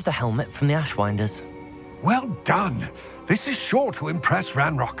retrieved the helmet from the Ashwinders. Well done. This is sure to impress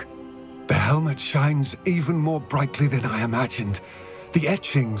Ranrock. The helmet shines even more brightly than I imagined. The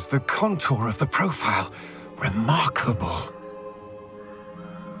etchings, the contour of the profile, remarkable.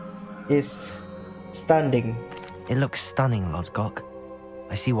 It's stunning. It looks stunning, Lodgok.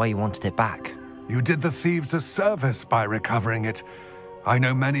 I see why you wanted it back. You did the thieves a service by recovering it. I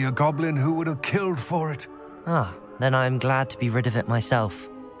know many a goblin who would have killed for it. Ah, then I'm glad to be rid of it myself.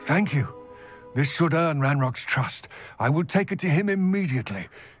 Thank you. This should earn Ranrock's trust. I will take it to him immediately.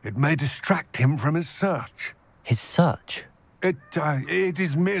 It may distract him from his search. His search? It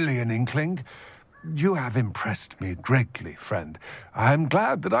is merely an inkling. You have impressed me greatly, friend. I am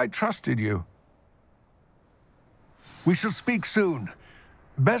glad that I trusted you. We shall speak soon.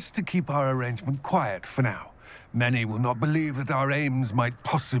 Best to keep our arrangement quiet for now. Many will not believe that our aims might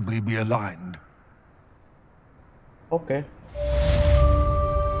possibly be aligned. Okay.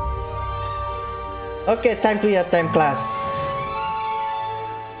 Okay, time to your time class.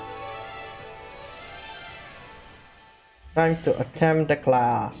 Time to attempt the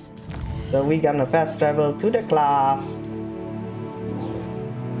class. So we gonna fast travel to the class.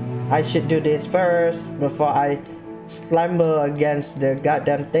 I should do this first before I stumble against the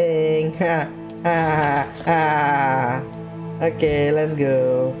goddamn thing. Okay, let's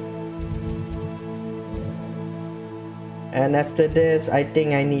go. And after this, I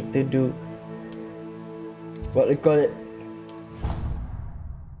think I need to do what we call it,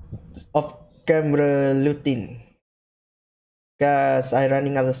 off-camera looting, because I'm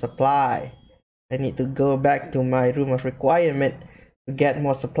running out of supply. I need to go back to my room of requirement to get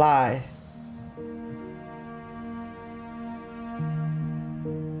more supply.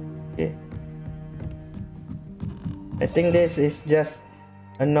 Okay. I think this is just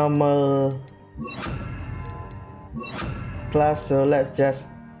a normal class, so let's just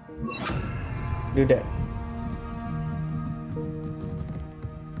do that.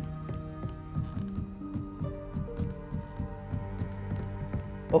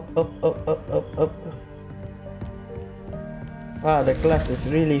 Up. Ah, the class is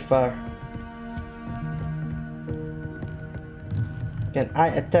really far. Can I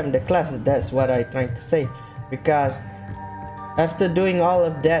attempt the class? That's what I'm trying to say. Because after doing all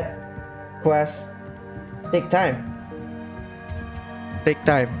of that quest, take time.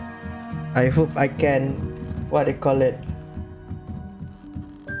 I hope I can, what do you call it,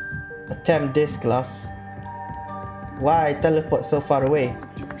 attempt this class. Why teleport so far away?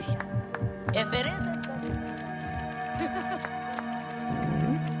 If it isn't.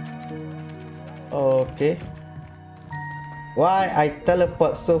 Okay. Why I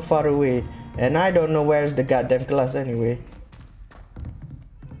teleport so far away? And I don't know where's the goddamn class anyway.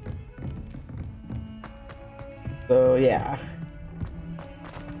 So yeah.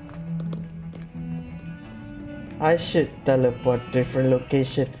 I should teleport different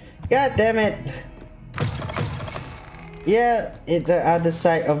location. God damn it! Yeah, it's the other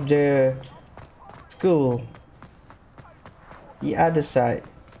side of the school. The other side.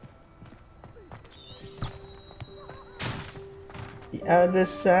 The other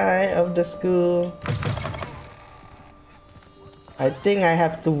side of the school. I think I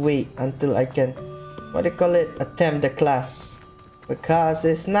have to wait until I can, what do you call it, attempt the class. Because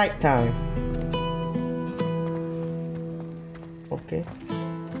it's nighttime. Okay.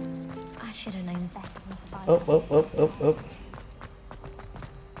 I should have known better. Up.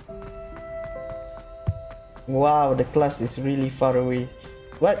 Wow, the class is really far away.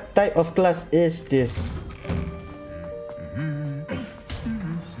 What type of class is this?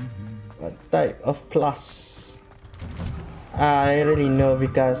 What type of class? I really know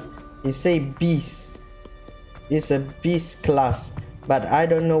because it say beast. It's a beast class, but I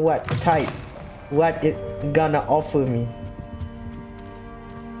don't know what type. What it gonna offer me?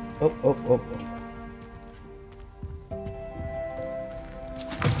 Oh, oh, oh, oh.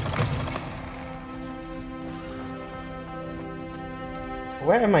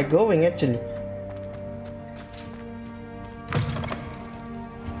 Where am I going actually?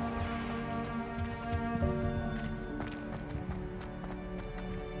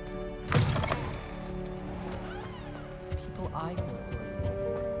 People I know.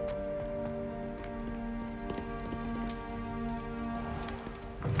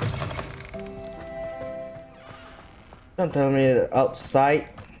 Don't tell me that outside.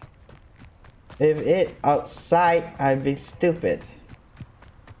 If it outside, I've been stupid.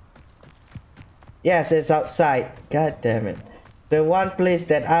 Yes, it's outside. God damn it. The one place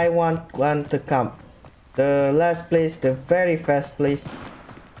that I want to come. The last place, the very first place.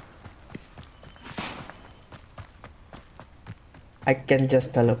 I can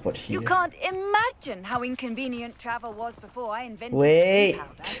just teleport here. You can't imagine how inconvenient travel was before I invented Wait.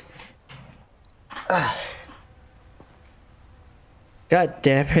 God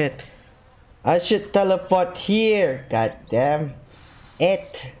damn it. I should teleport here. God damn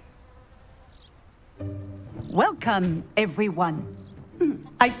it. Welcome, everyone.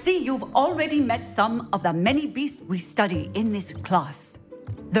 I see you've already met some of the many beasts we study in this class.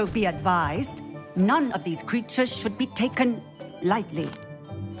 Though be advised, none of these creatures should be taken lightly.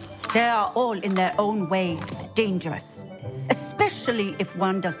 They are all in their own way dangerous, especially if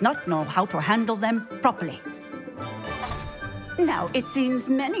one does not know how to handle them properly. Now, it seems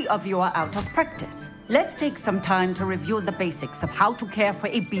many of you are out of practice. Let's take some time to review the basics of how to care for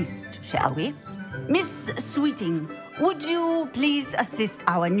a beast, shall we? Miss Sweeting, would you please assist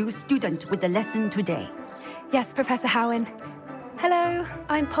our new student with the lesson today? Yes, Professor Howen. Hello,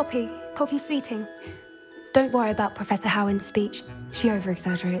 I'm Poppy Sweeting. Don't worry about Professor Howen's speech. She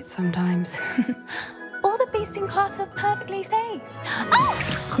over-exaggerates sometimes. All the beasts in class are perfectly safe. Oh!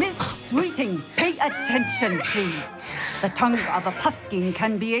 Miss Sweeting, pay attention, please. The tongue of a puffskein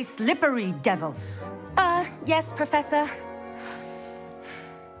can be a slippery devil. Yes, Professor.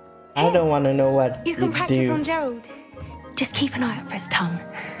 I don't want to know what You can practice do. on Gerald. Just keep an eye out for his tongue.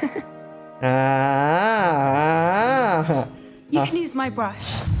 You can use my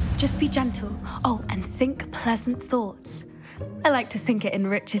brush. Just be gentle. Oh, and think pleasant thoughts. I like to think it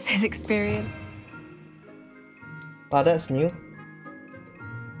enriches his experience. Oh, that's new.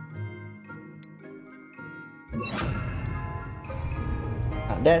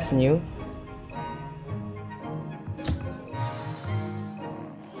 That's new.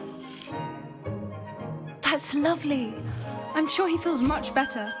 That's lovely. I'm sure he feels much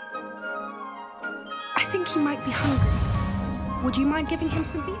better. I think he might be hungry. Would you mind giving him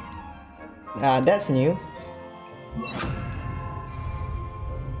some beef? That's new.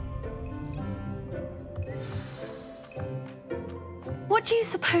 What do you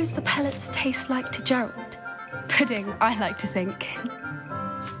suppose the pellets taste like to Gerald? Pudding, I like to think.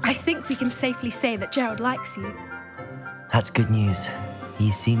 I think we can safely say that Gerald likes you. That's good news.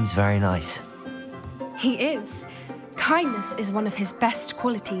 He seems very nice. He is. Kindness is one of his best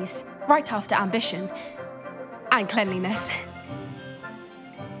qualities, right after ambition and cleanliness.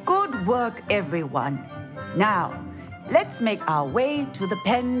 Good work, everyone. Now, let's make our way to the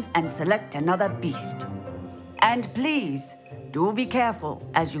pens and select another beast. And please, do be careful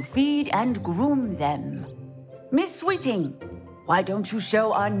as you feed and groom them. Miss Sweeting, why don't you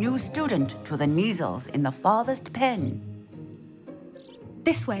show our new student to the Kneazles in the farthest pen?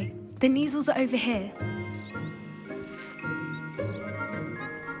 This way. The Kneazles are over here.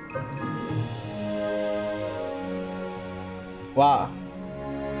 Wow.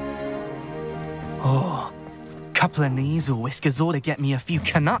 Oh, couple of Kneazle whiskers ought to get me a few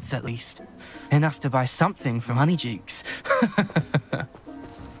canuts at least. Enough to buy something from Honeydukes.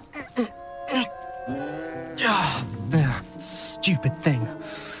 Stupid thing.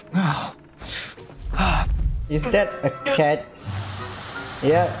 Is that a cat?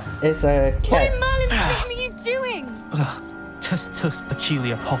 Yeah, it's a cat. What in Merlin's name are you doing? Tuss,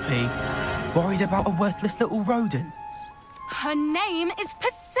 peculiar Poppy. Worried about a worthless little rodent. Her name is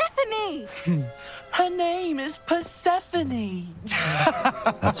Persephone! Her name is Persephone!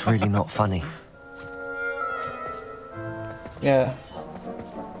 That's really not funny. Yeah.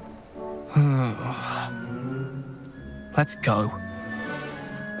 Let's go.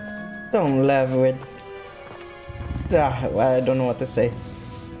 Don't laugh with... well, I don't know what to say.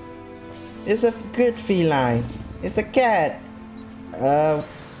 It's a good feline. It's a cat.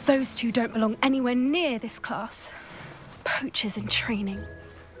 Those two don't belong anywhere near this class. Poachers in training.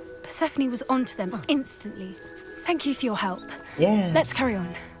 Persephone was onto them instantly. Thank you for your help. Yeah. Let's carry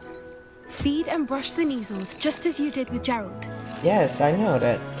on. Feed and brush the Neasels just as you did with Gerald. Yes, I know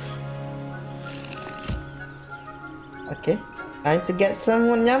that. Okay. Time to get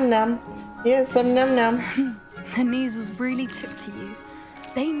some num num. Here's some num num. The Neasels really took to you.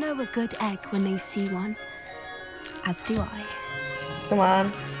 They know a good egg when they see one. As do I. Come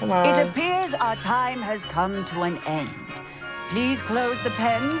on, come on. It appears our time has come to an end. Please close the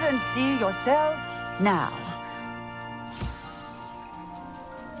pens and see yourselves now.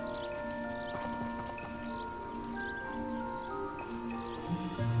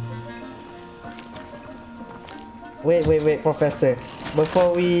 Wait, Professor.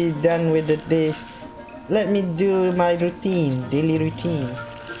 Before we done with this, let me do my routine, daily routine.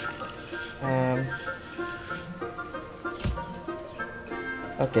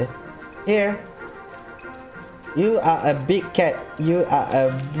 Okay. Here. You are a big cat. You are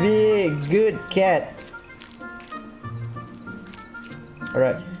a big, good cat.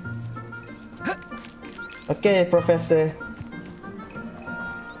 Alright. Okay, Professor.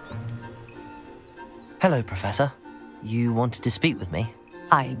 Hello, Professor. You wanted to speak with me?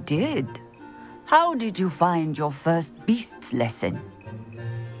 I did. How did you find your first beasts lesson?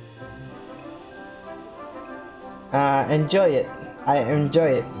 Enjoy it. I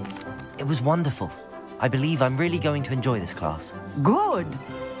enjoy it. It was wonderful. I believe I'm really going to enjoy this class. Good.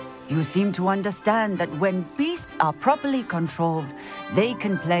 You seem to understand that when beasts are properly controlled, they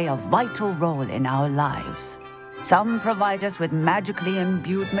can play a vital role in our lives. Some provide us with magically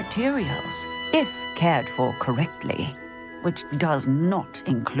imbued materials, if cared for correctly, which does not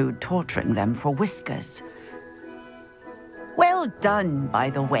include torturing them for whiskers. Well done, by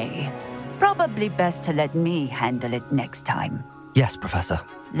the way. Probably best to let me handle it next time. Yes, Professor.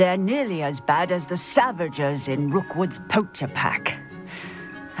 They're nearly as bad as the Savagers in Rookwood's poacher pack.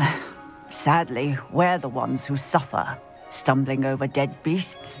 Sadly, we're the ones who suffer, stumbling over dead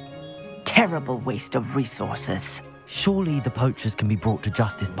beasts. Terrible waste of resources. Surely the poachers can be brought to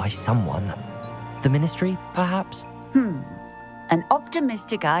justice by someone. The Ministry, perhaps? An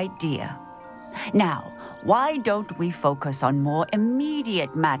optimistic idea. Now, why don't we focus on more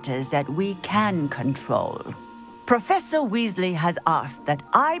immediate matters that we can control? Professor Weasley has asked that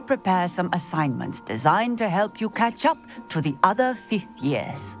I prepare some assignments designed to help you catch up to the other 5th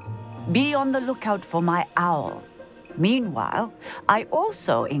years. Be on the lookout for my owl. Meanwhile, I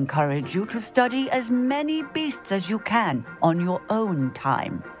also encourage you to study as many beasts as you can on your own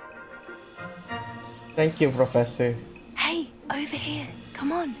time. Thank you, Professor. Hey, over here.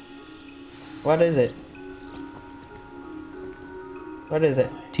 Come on. What is it? What is it?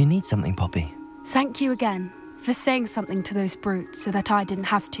 Do you need something, Poppy? Thank you again for saying something to those brutes so that I didn't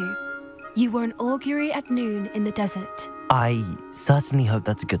have to. You were an augury at noon in the desert. I certainly hope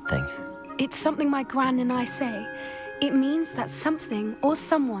that's a good thing. It's something my gran and I say. It means that something or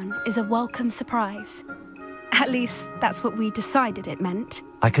someone is a welcome surprise. At least, that's what we decided it meant.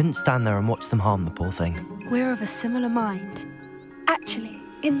 I couldn't stand there and watch them harm the poor thing. We're of a similar mind. Actually,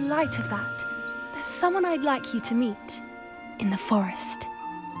 in light of that, there's someone I'd like you to meet. In the forest.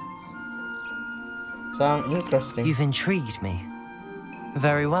 Sound interesting. You've intrigued me.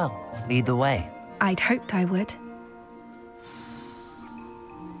 Very well. Lead the way. I'd hoped I would.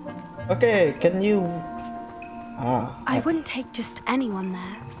 Okay, can you... I wouldn't take just anyone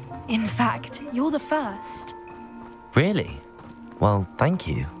there. In fact, you're the first. Really? Well, thank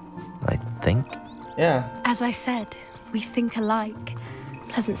you, I think. Yeah. As I said, we think alike.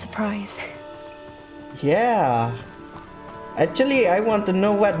 Pleasant surprise. Yeah. Actually, I want to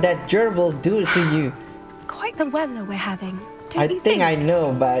know what that gerbil do to you. Quite the weather we're having, don't I you think I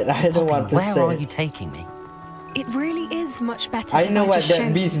know, but I don't want to say. Where are you taking me? It really is much better. I know what that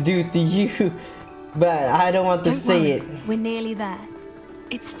show beast do to you, but I don't want to say it. We're nearly there.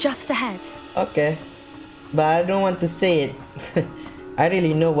 It's just ahead. Okay, but I don't want to say it. I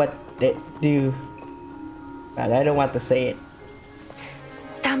really know what they do, but I don't want to say it.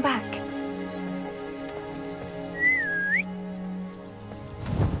 Stand back.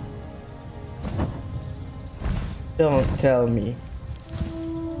 Don't tell me.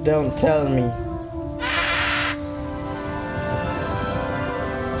 Don't tell me.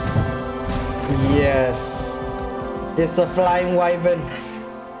 Yes. It's a flying wyvern.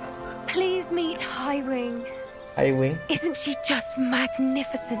 Please meet Highwing. Highwing? Isn't she just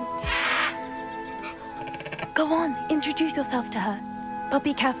magnificent? Go on, introduce yourself to her. But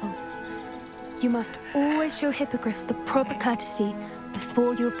be careful. You must always show hippogriffs the proper courtesy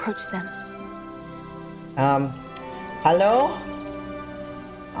before you approach them. Hello?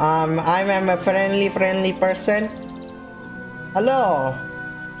 I'm a friendly person. Hello?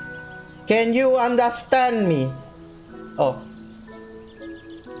 Can you understand me? Oh.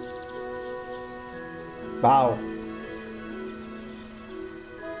 Wow.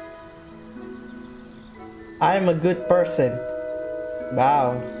 I'm a good person.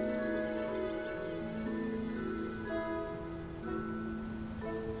 Wow.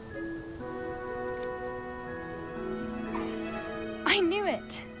 I knew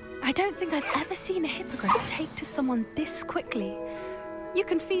it. I don't think I've ever seen a hippogriff take to someone this quickly. You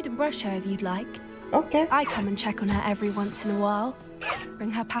can feed and brush her if you'd like. Okay. I come and check on her every once in a while.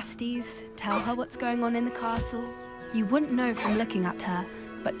 Bring her pasties, tell her what's going on in the castle. You wouldn't know from looking at her,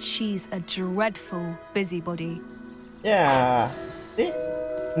 but she's a dreadful busybody. Yeah. See?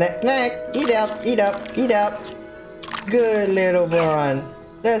 Snack. Eat up, eat up, eat up. Good little one.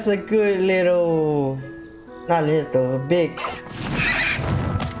 That's a good little... Not little, big.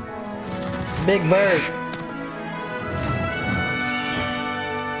 Big bird.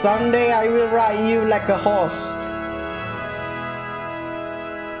 Someday I will ride you like a horse.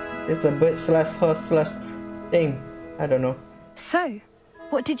 It's a bird slash horse slash thing. I don't know. So,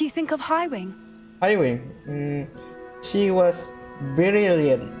 what did you think of Highwing? Highwing? She was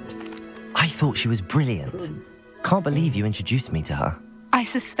brilliant. I thought she was brilliant. Can't believe you introduced me to her. I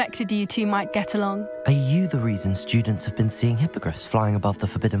suspected you two might get along. Are you the reason students have been seeing hippogriffs flying above the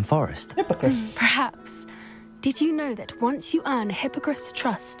Forbidden Forest? Hippogriffs? Perhaps. Did you know that once you earn a hippogriff's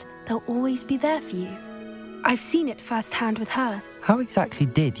trust, they'll always be there for you? I've seen it firsthand with her. How exactly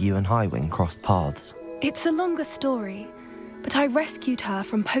did you and Highwing cross paths? It's a longer story, but I rescued her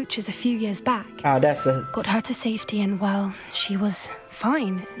from poachers a few years back. Ah, that's a... Got her to safety and, well, she was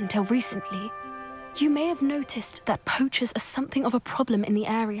fine until recently. You may have noticed that poachers are something of a problem in the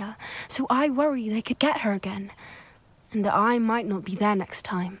area, so I worry they could get her again. And I might not be there next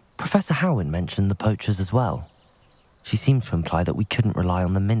time. Professor Howin mentioned the poachers as well. She seemed to imply that we couldn't rely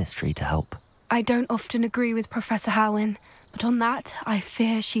on the Ministry to help. I don't often agree with Professor Howin, but on that, I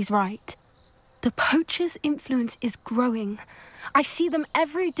fear she's right. The poachers' influence is growing. I see them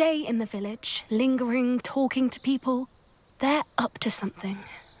every day in the village, lingering, talking to people. They're up to something.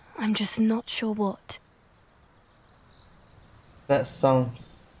 I'm just not sure what. That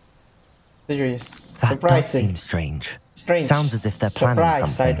sounds serious. That Surprising. does seem strange. Strange. Sounds as if they're planning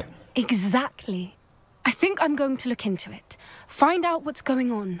something. Exactly. I think I'm going to look into it. Find out what's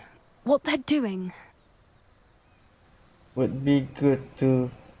going on. What they're doing. Would be good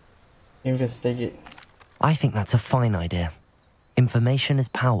to investigate. I think that's a fine idea. Information is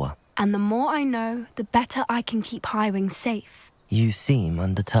power. And the more I know, the better I can keep Highwing safe. You seem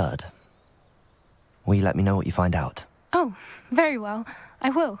undeterred. Will you let me know what you find out? Oh, very well. I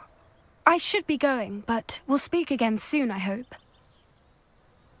will. I should be going, but we'll speak again soon, I hope.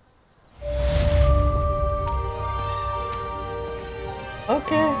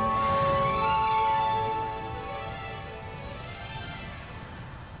 Okay.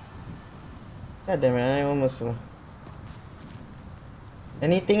 God damn it, I almost...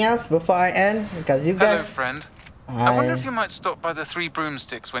 Anything else before I end? Because you guys... Hello, friend. I wonder if you might stop by the Three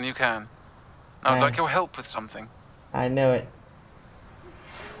Broomsticks when you can. I would like your help with something. I know it.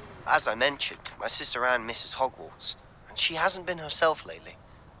 As I mentioned, my sister Anne misses Hogwarts, and she hasn't been herself lately.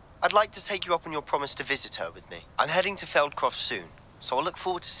 I'd like to take you up on your promise to visit her with me. I'm heading to Feldcroft soon, so I'll look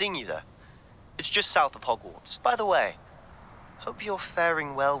forward to seeing you there. It's just south of Hogwarts. By the way, hope you're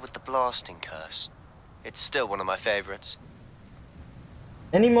faring well with the blasting curse. It's still one of my favorites.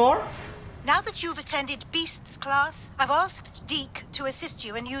 Any more? Now that you've attended Beasts class, I've asked Deke to assist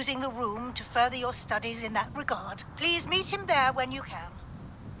you in using the room to further your studies in that regard. Please meet him there when you can.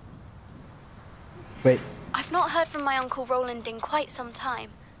 Wait. I've not heard from my Uncle Roland in quite some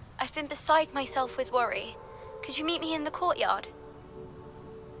time. I've been beside myself with worry. Could you meet me in the courtyard?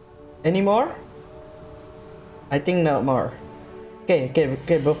 Any more? I think no more. Okay.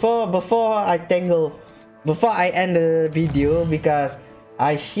 Before I end the video, because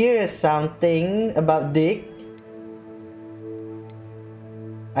I hear something about Dick.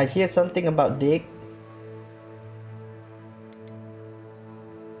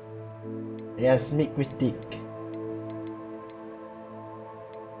 Yes, meet with Dick.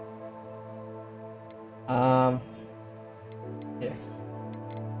 Yeah.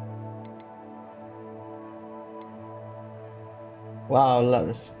 Wow, a lot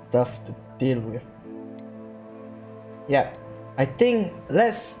of stuff to deal with. Yeah, I think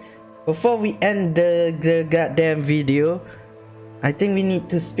before we end the goddamn video, I think we need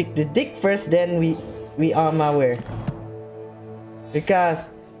to speak to Dick first, then we arm our way. Because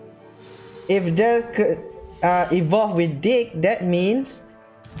if that could evolve with Dick, that means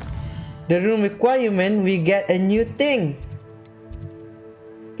the room requirement, we get a new thing.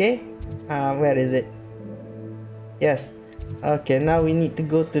 Okay, where is it? Yes. Okay, now we need to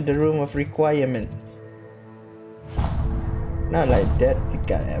go to the room of requirement. Not like that, you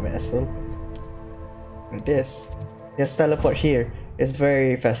got a vessel. This. Just teleport here. It's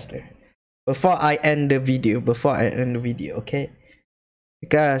very faster. Before I end the video, okay?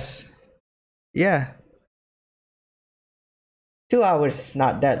 Because, yeah. 2 hours is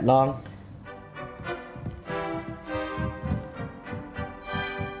not that long.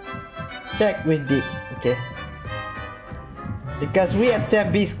 Check with Dick, okay? Because we at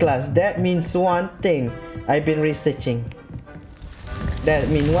 10 beast class, that means one thing. I've been researching. That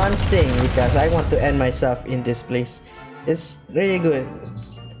means one thing, because I want to end myself in this place. It's really good.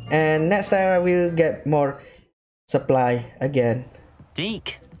 And next time I will get more supply again.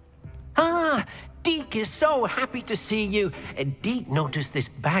 Deke. Ah, Deke is so happy to see you. Deke noticed this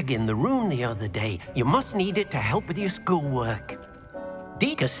bag in the room the other day. You must need it to help with your schoolwork.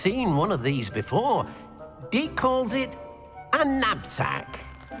 Deke has seen one of these before. Deke calls it a knapsack.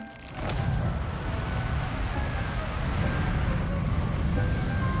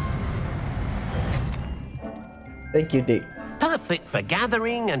 Thank you, Dick. Perfect for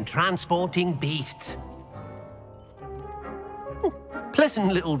gathering and transporting beasts.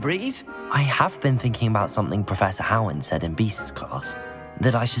 Pleasant little breeze. I have been thinking about something Professor Howin said in Beasts class,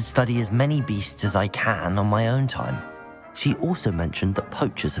 that I should study as many beasts as I can on my own time. She also mentioned that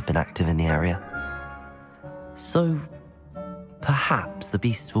poachers have been active in the area. So, perhaps the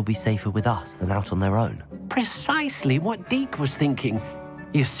beasts will be safer with us than out on their own. Precisely what Deke was thinking.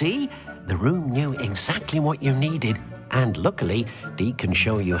 You see, the room knew exactly what you needed, and luckily, Deke can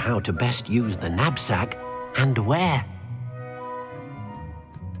show you how to best use the knapsack and where.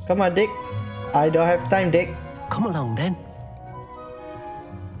 Come on, Dick. I don't have time, Dick. Come along, then.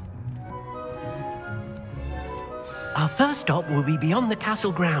 Our first stop will be beyond the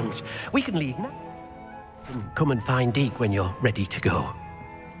castle grounds. We can leave now. Come and find Deke when you're ready to go.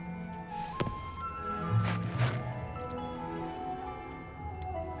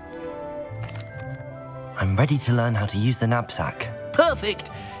 I'm ready to learn how to use the knapsack.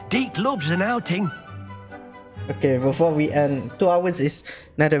 Perfect! Deke loves an outing. Okay, before we end, 2 hours is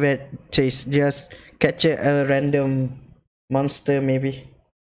not a bad chase. Just catch a random monster maybe.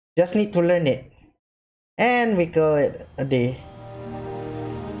 Just need to learn it. And we call it a day.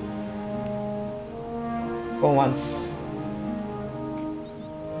 For once.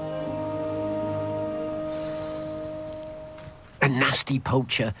 A nasty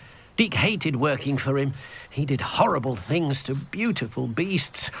poacher. Deke hated working for him. He did horrible things to beautiful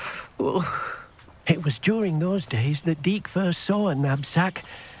beasts. Oh. It was during those days that Deke first saw a knapsack.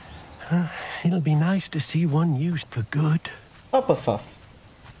 It'll be nice to see one used for good. Hufflepuff.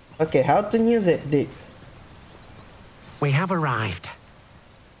 Okay, how to use it, Deke? We have arrived.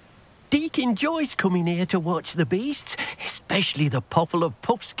 Deke enjoys coming here to watch the beasts, especially the potful of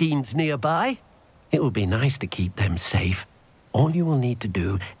puffskeins nearby. It will be nice to keep them safe. All you will need to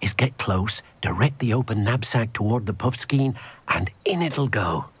do is get close, direct the open knapsack toward the puffskein, and in it'll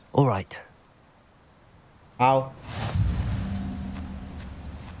go. All right. Ow.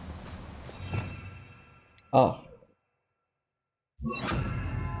 Oh.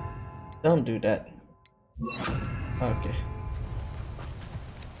 Don't do that. Okay.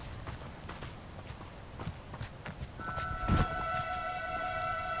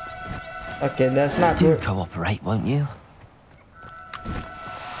 Okay, that's not Do cooperate, won't you?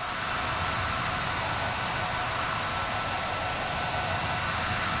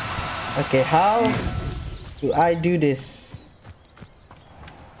 Okay, how do I do this?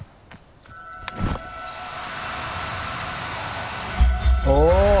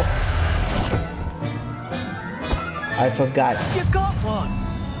 Oh, I forgot. You got one.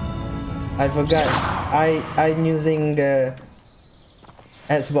 I forgot. I'm using the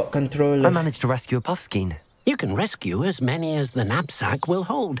Xbox controller. I managed to rescue a puffskein. You can rescue as many as the knapsack will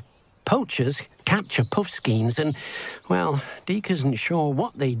hold. Poachers capture puffskeins and, well, Deke isn't sure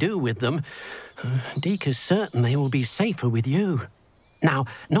what they do with them. Deke is certain they will be safer with you. Now,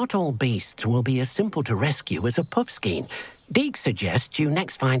 not all beasts will be as simple to rescue as a puffskein. Deke suggests you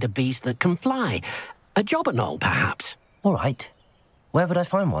next find a beast that can fly. A jobberknoll, perhaps. All right. Where would I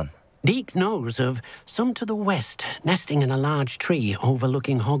find one? Deke knows of some to the west, nesting in a large tree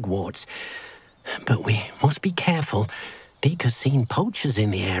overlooking Hogwarts. But we must be careful. Deke has seen poachers in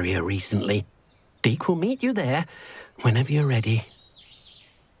the area recently. Deke will meet you there whenever you're ready.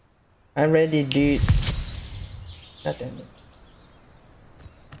 I'm ready, dude. God damn it.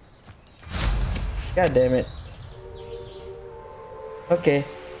 God damn it. Okay.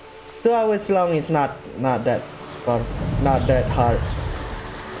 2 hours long is not that far, not that hard.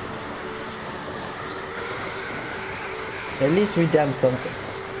 At least we done something.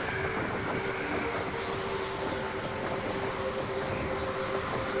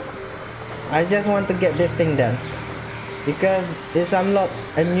 I just want to get this thing done because it's unlocked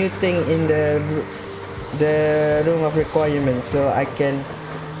a new thing in the room of requirements, so I can.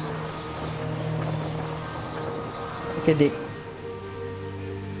 Okay, Dick.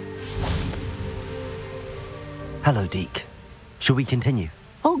 Hello, Deke. Shall we continue?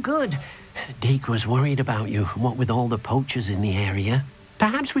 Oh, good. Deke was worried about you, what with all the poachers in the area.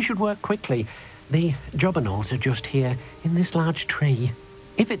 Perhaps we should work quickly. The jobberknolls are just here, in this large tree.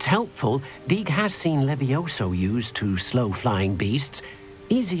 If it's helpful, Deke has seen Levioso used to slow flying beasts.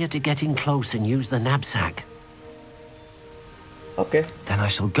 Easier to get in close and use the knapsack. Okay. Then I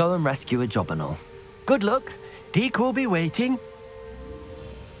shall go and rescue a jobberknoll. Good luck. Deke will be waiting.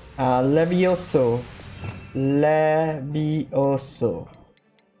 Levioso.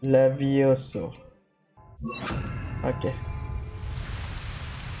 Okay.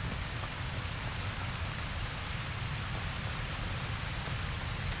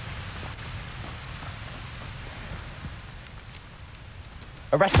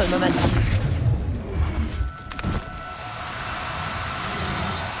 Arresto momentum.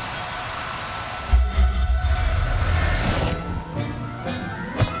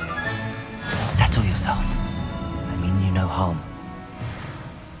 Settle yourself. I mean you no harm.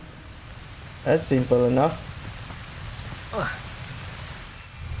 That's simple enough.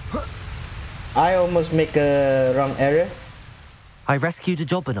 I almost make a wrong error. I rescued a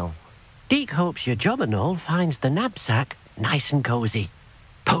jobberknoll. Deke hopes your jobberknoll finds the knapsack nice and cozy.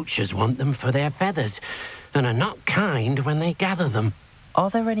 Poachers want them for their feathers, and are not kind when they gather them. Are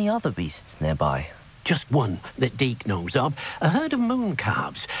there any other beasts nearby? Just one that Deke knows of, a herd of moon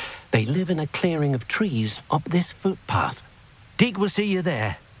calves. They live in a clearing of trees up this footpath. Deke will see you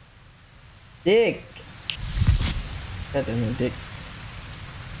there. Dick! God damn it, Dick.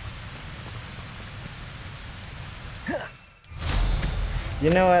 You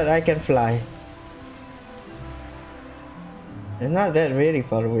know what? I can fly. It's not that really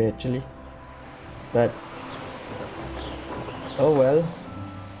far away actually. But oh well.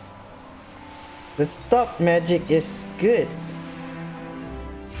 The stop magic is good.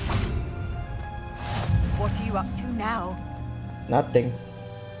 What are you up to now? Nothing.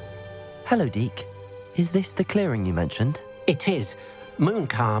 Hello, Deke. Is this the clearing you mentioned? It is. Moon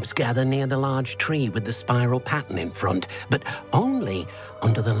calves gather near the large tree with the spiral pattern in front, but only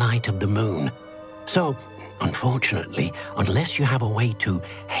under the light of the moon. So, unfortunately, unless you have a way to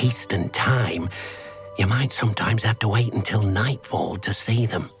hasten time, you might sometimes have to wait until nightfall to see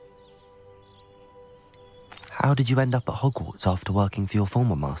them. How did you end up at Hogwarts after working for your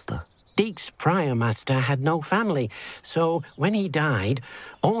former master? Deke's prior master had no family, so when he died,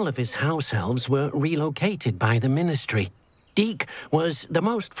 all of his house elves were relocated by the ministry. Deke was the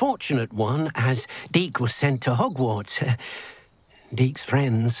most fortunate one, as Deke was sent to Hogwarts. Deke's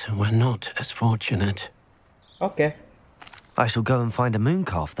friends were not as fortunate. Okay. I shall go and find a moon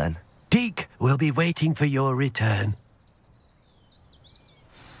calf then. Deke will be waiting for your return.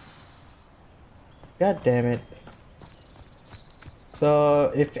 God damn it.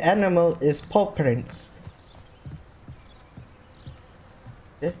 So, if animal is paw prints.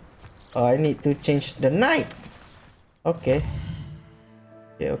 Okay. Oh, I need to change the night. Okay.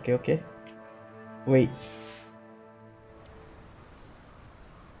 Okay. Wait.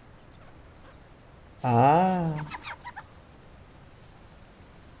 Ah.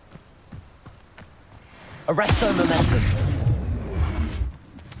 Arresto momentum.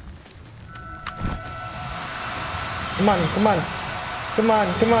 Come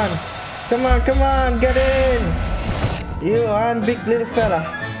on, get in! You are a big little fella.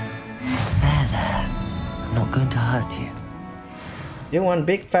 There. I'm not going to hurt you. You want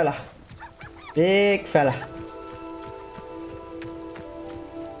big fella. Big fella.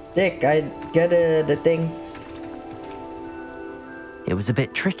 Dick, I get the thing. It was a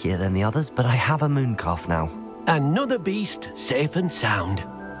bit trickier than the others, but I have a moon calf now. Another beast, safe and sound.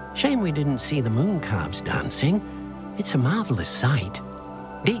 Shame we didn't see the moon calves dancing. It's a marvelous sight.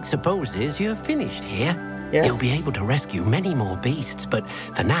 Deke supposes you're finished here. Yes. You'll be able to rescue many more beasts, but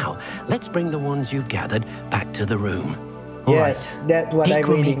for now, let's bring the ones you've gathered back to the room. All yes, right. that's what Deke I'm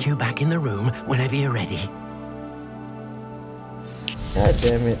will reading. meet you back in the room whenever you're ready. God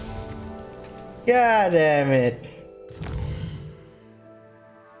damn it. God damn it.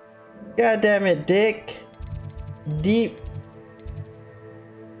 God damn it, Dick. Deep.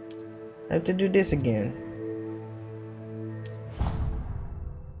 I have to do this again.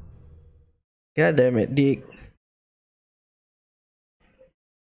 God damn it, Dick.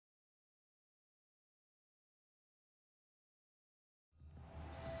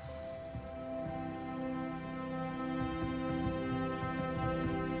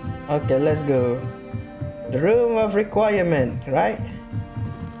 Okay, let's go. The room of requirement, right?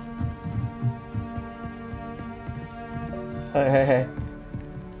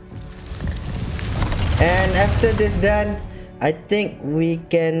 And after this done, I think we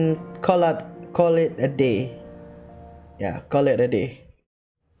can call it a day. Yeah, call it a day.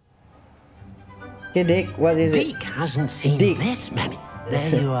 Okay, Dick, what is it? Dick hasn't seen this many.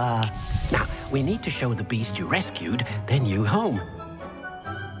 There you are. Now, we need to show the beast you rescued their new home.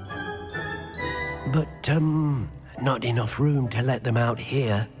 But, not enough room to let them out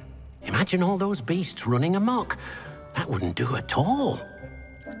here. Imagine all those beasts running amok. That wouldn't do at all.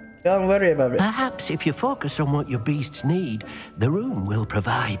 Don't worry about it. Perhaps if you focus on what your beasts need, the room will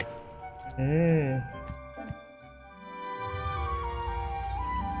provide.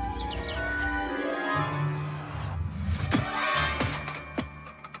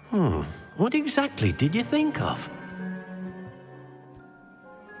 What exactly did you think of?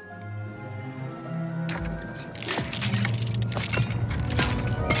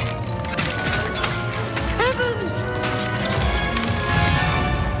 Heavens!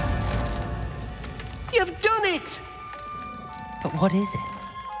 You've done it! But what is it?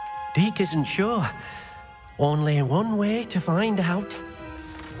 Deke isn't sure. Only one way to find out.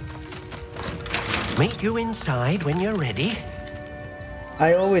 Meet you inside when you're ready.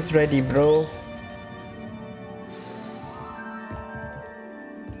 I always ready, bro.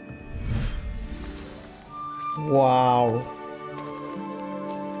 Wow.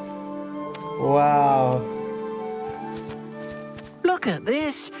 Wow. Look at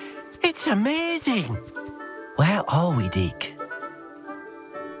this. It's amazing. Where are we, Deke?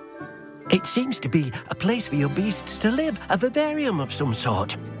 It seems to be a place for your beasts to live, a vivarium of some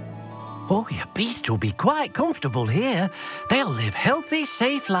sort. Oh, your beasts will be quite comfortable here. They'll live healthy,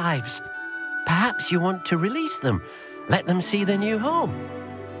 safe lives. Perhaps you want to release them. Let them see their new home.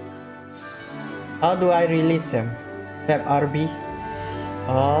 How do I release them? Tap RB.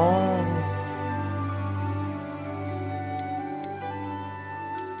 Oh.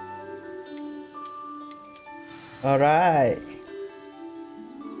 All right.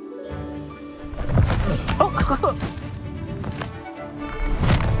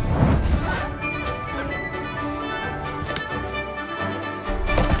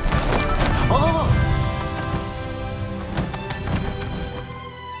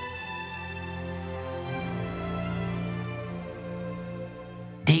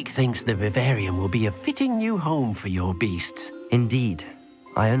 Deke thinks the vivarium will be a fitting new home for your beasts. Indeed.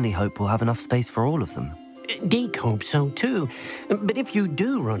 I only hope we'll have enough space for all of them. Deke hopes so too. But if you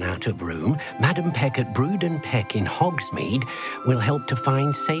do run out of room, Madam Peck at Brood and Peck in Hogsmeade will help to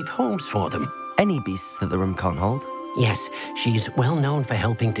find safe homes for them. Any beasts that the room can't hold? Yes, she's well known for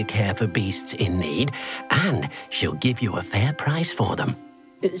helping to care for beasts in need, and she'll give you a fair price for them.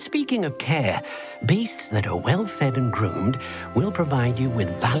 Speaking of care, beasts that are well fed and groomed will provide you with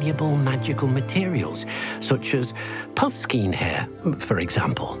valuable magical materials, such as puffskein hair, for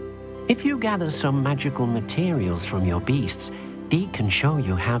example. If you gather some magical materials from your beasts, Deke can show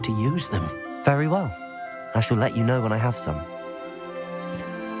you how to use them. Very well. I shall let you know when I have some.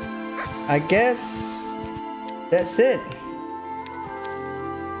 I guess that's it.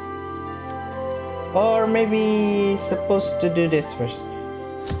 Or maybe supposed to do this first.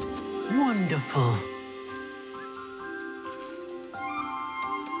 Wonderful.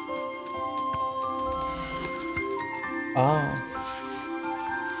 Oh.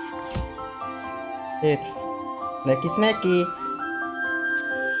 Here. Snacky snacky.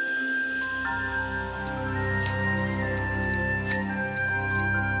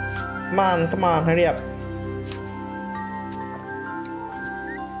 Come on, hurry up.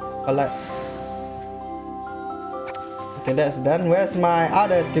 Collect. Okay, that's done. Where's my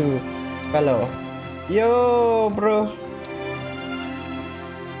other two fellow? Yo, bro.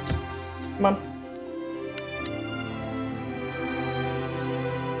 Come on.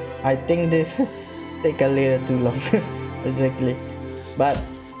 I think this take a little too long, exactly, but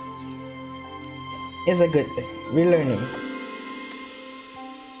it's a good thing. We're learning.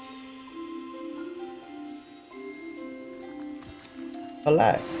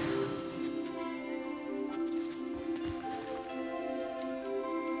 Alright.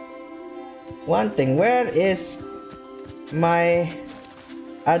 One thing, where is my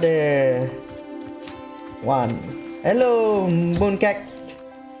other one? Hello, Mooncat.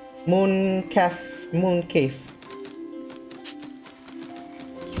 Moon cave.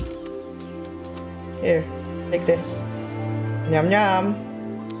 Here, take this. Yum yum.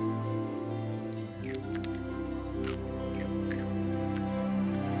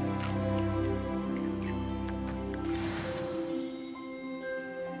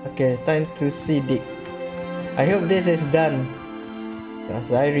 Okay, time to see Dick. I hope this is done,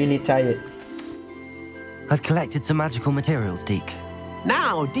 because I'm really tired. I've collected some magical materials, Deke.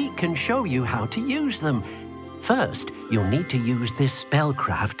 Now, Deke can show you how to use them. First, you'll need to use this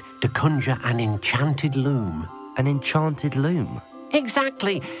spellcraft to conjure an enchanted loom. An enchanted loom?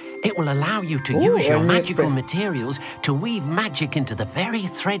 Exactly. It will allow you to use your magical materials to weave magic into the very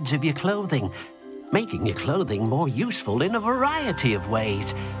threads of your clothing, making your clothing more useful in a variety of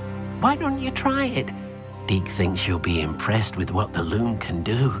ways. Why don't you try it? Deke thinks you'll be impressed with what the loom can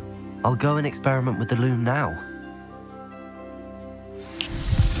do. I'll go and experiment with the loom now.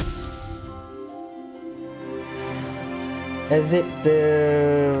 Is it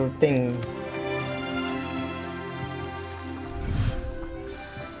the thing?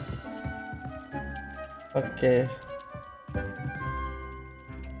 Okay.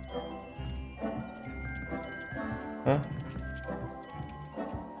 Huh?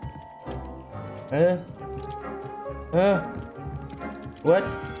 What?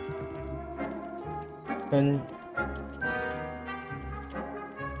 And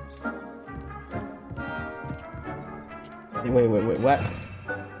wait, what?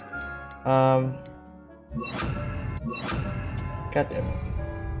 God damn it.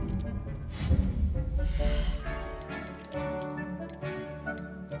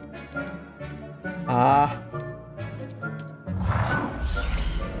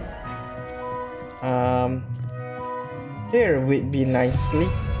 Here would be nicely.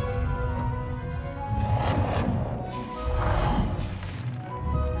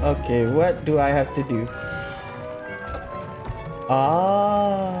 Okay, what do I have to do?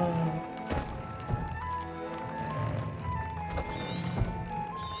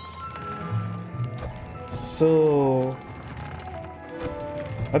 So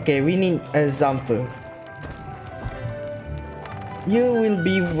okay, we need example. You will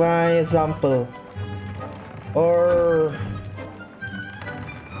be my example. Or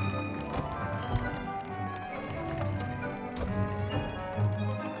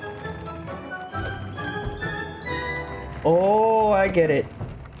oh, I get it.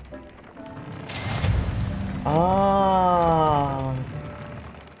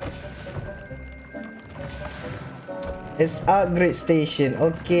 It's upgrade station.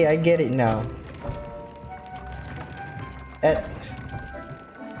 Okay, I get it now.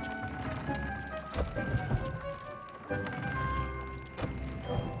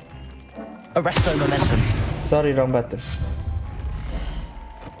 Arresto momentum. Sorry, wrong button.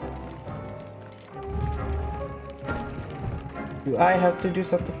 Do I have to do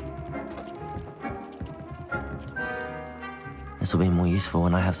something? This will be more useful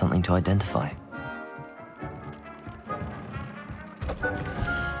when I have something to identify.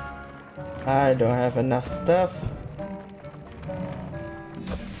 I don't have enough stuff.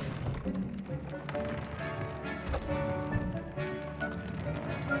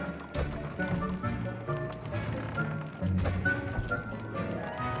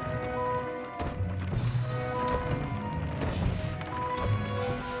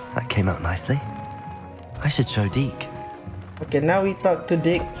 That came out nicely. I should show Deke. Okay, now we talk to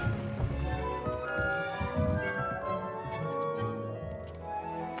Dick.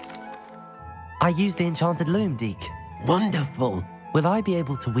 I used the enchanted loom, Deke. Wonderful. Will I be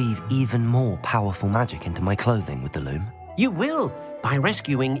able to weave even more powerful magic into my clothing with the loom? You will, by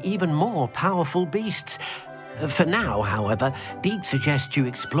rescuing even more powerful beasts. For now, however, Deke suggests you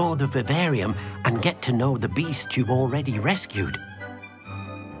explore the vivarium and get to know the beasts you've already rescued.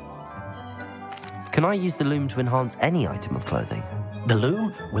 Can I use the loom to enhance any item of clothing? The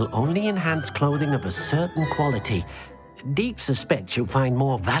loom will only enhance clothing of a certain quality. Deke suspects you'll find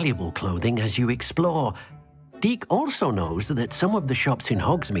more valuable clothing as you explore. Deke also knows that some of the shops in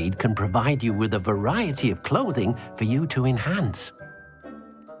Hogsmeade can provide you with a variety of clothing for you to enhance.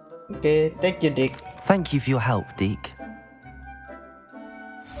 Okay, thank you, Dick. Thank you for your help, Deke.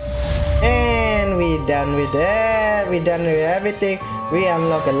 And we're done with that. We're done with everything. We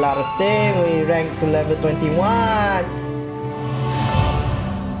unlock a lot of things. We rank to level 21.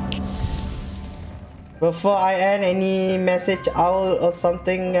 Before I end, any message owl or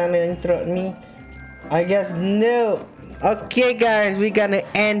something gonna interrupt me? I guess no. Okay guys, we're gonna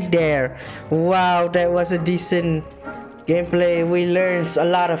end there. Wow, that was a decent gameplay. We learned a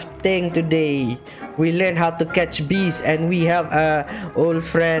lot of things today. We learned how to catch bees, and we have a old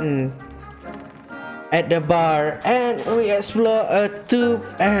friend at the bar, and we explore a tube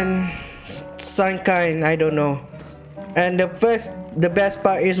and some kind, I don't know. And the best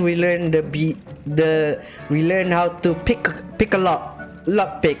part is we learn we learn how to pick a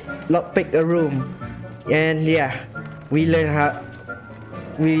lockpick a room, and yeah, we learn how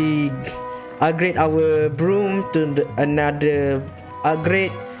we upgrade our broom to another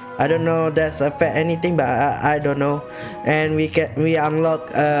upgrade. I don't know that's affect anything, but I don't know. And we unlock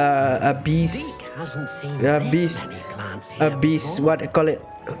a beast, what I call it,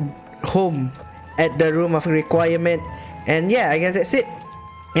 home at the room of requirement. And yeah, I guess that's it.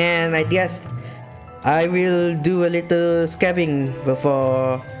 And I guess I will do a little scavenging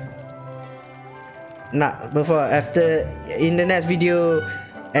after in the next video.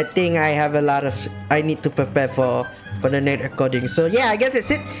 I think I have a lot of I need to prepare for the next recording. So yeah, I guess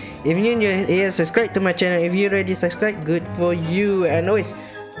that's it. If you're new here, subscribe to my channel. If you already subscribed, good for you. And always,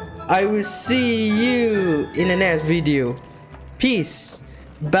 I will see you in the next video. Peace.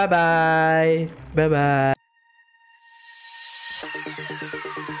 Bye bye. Bye bye.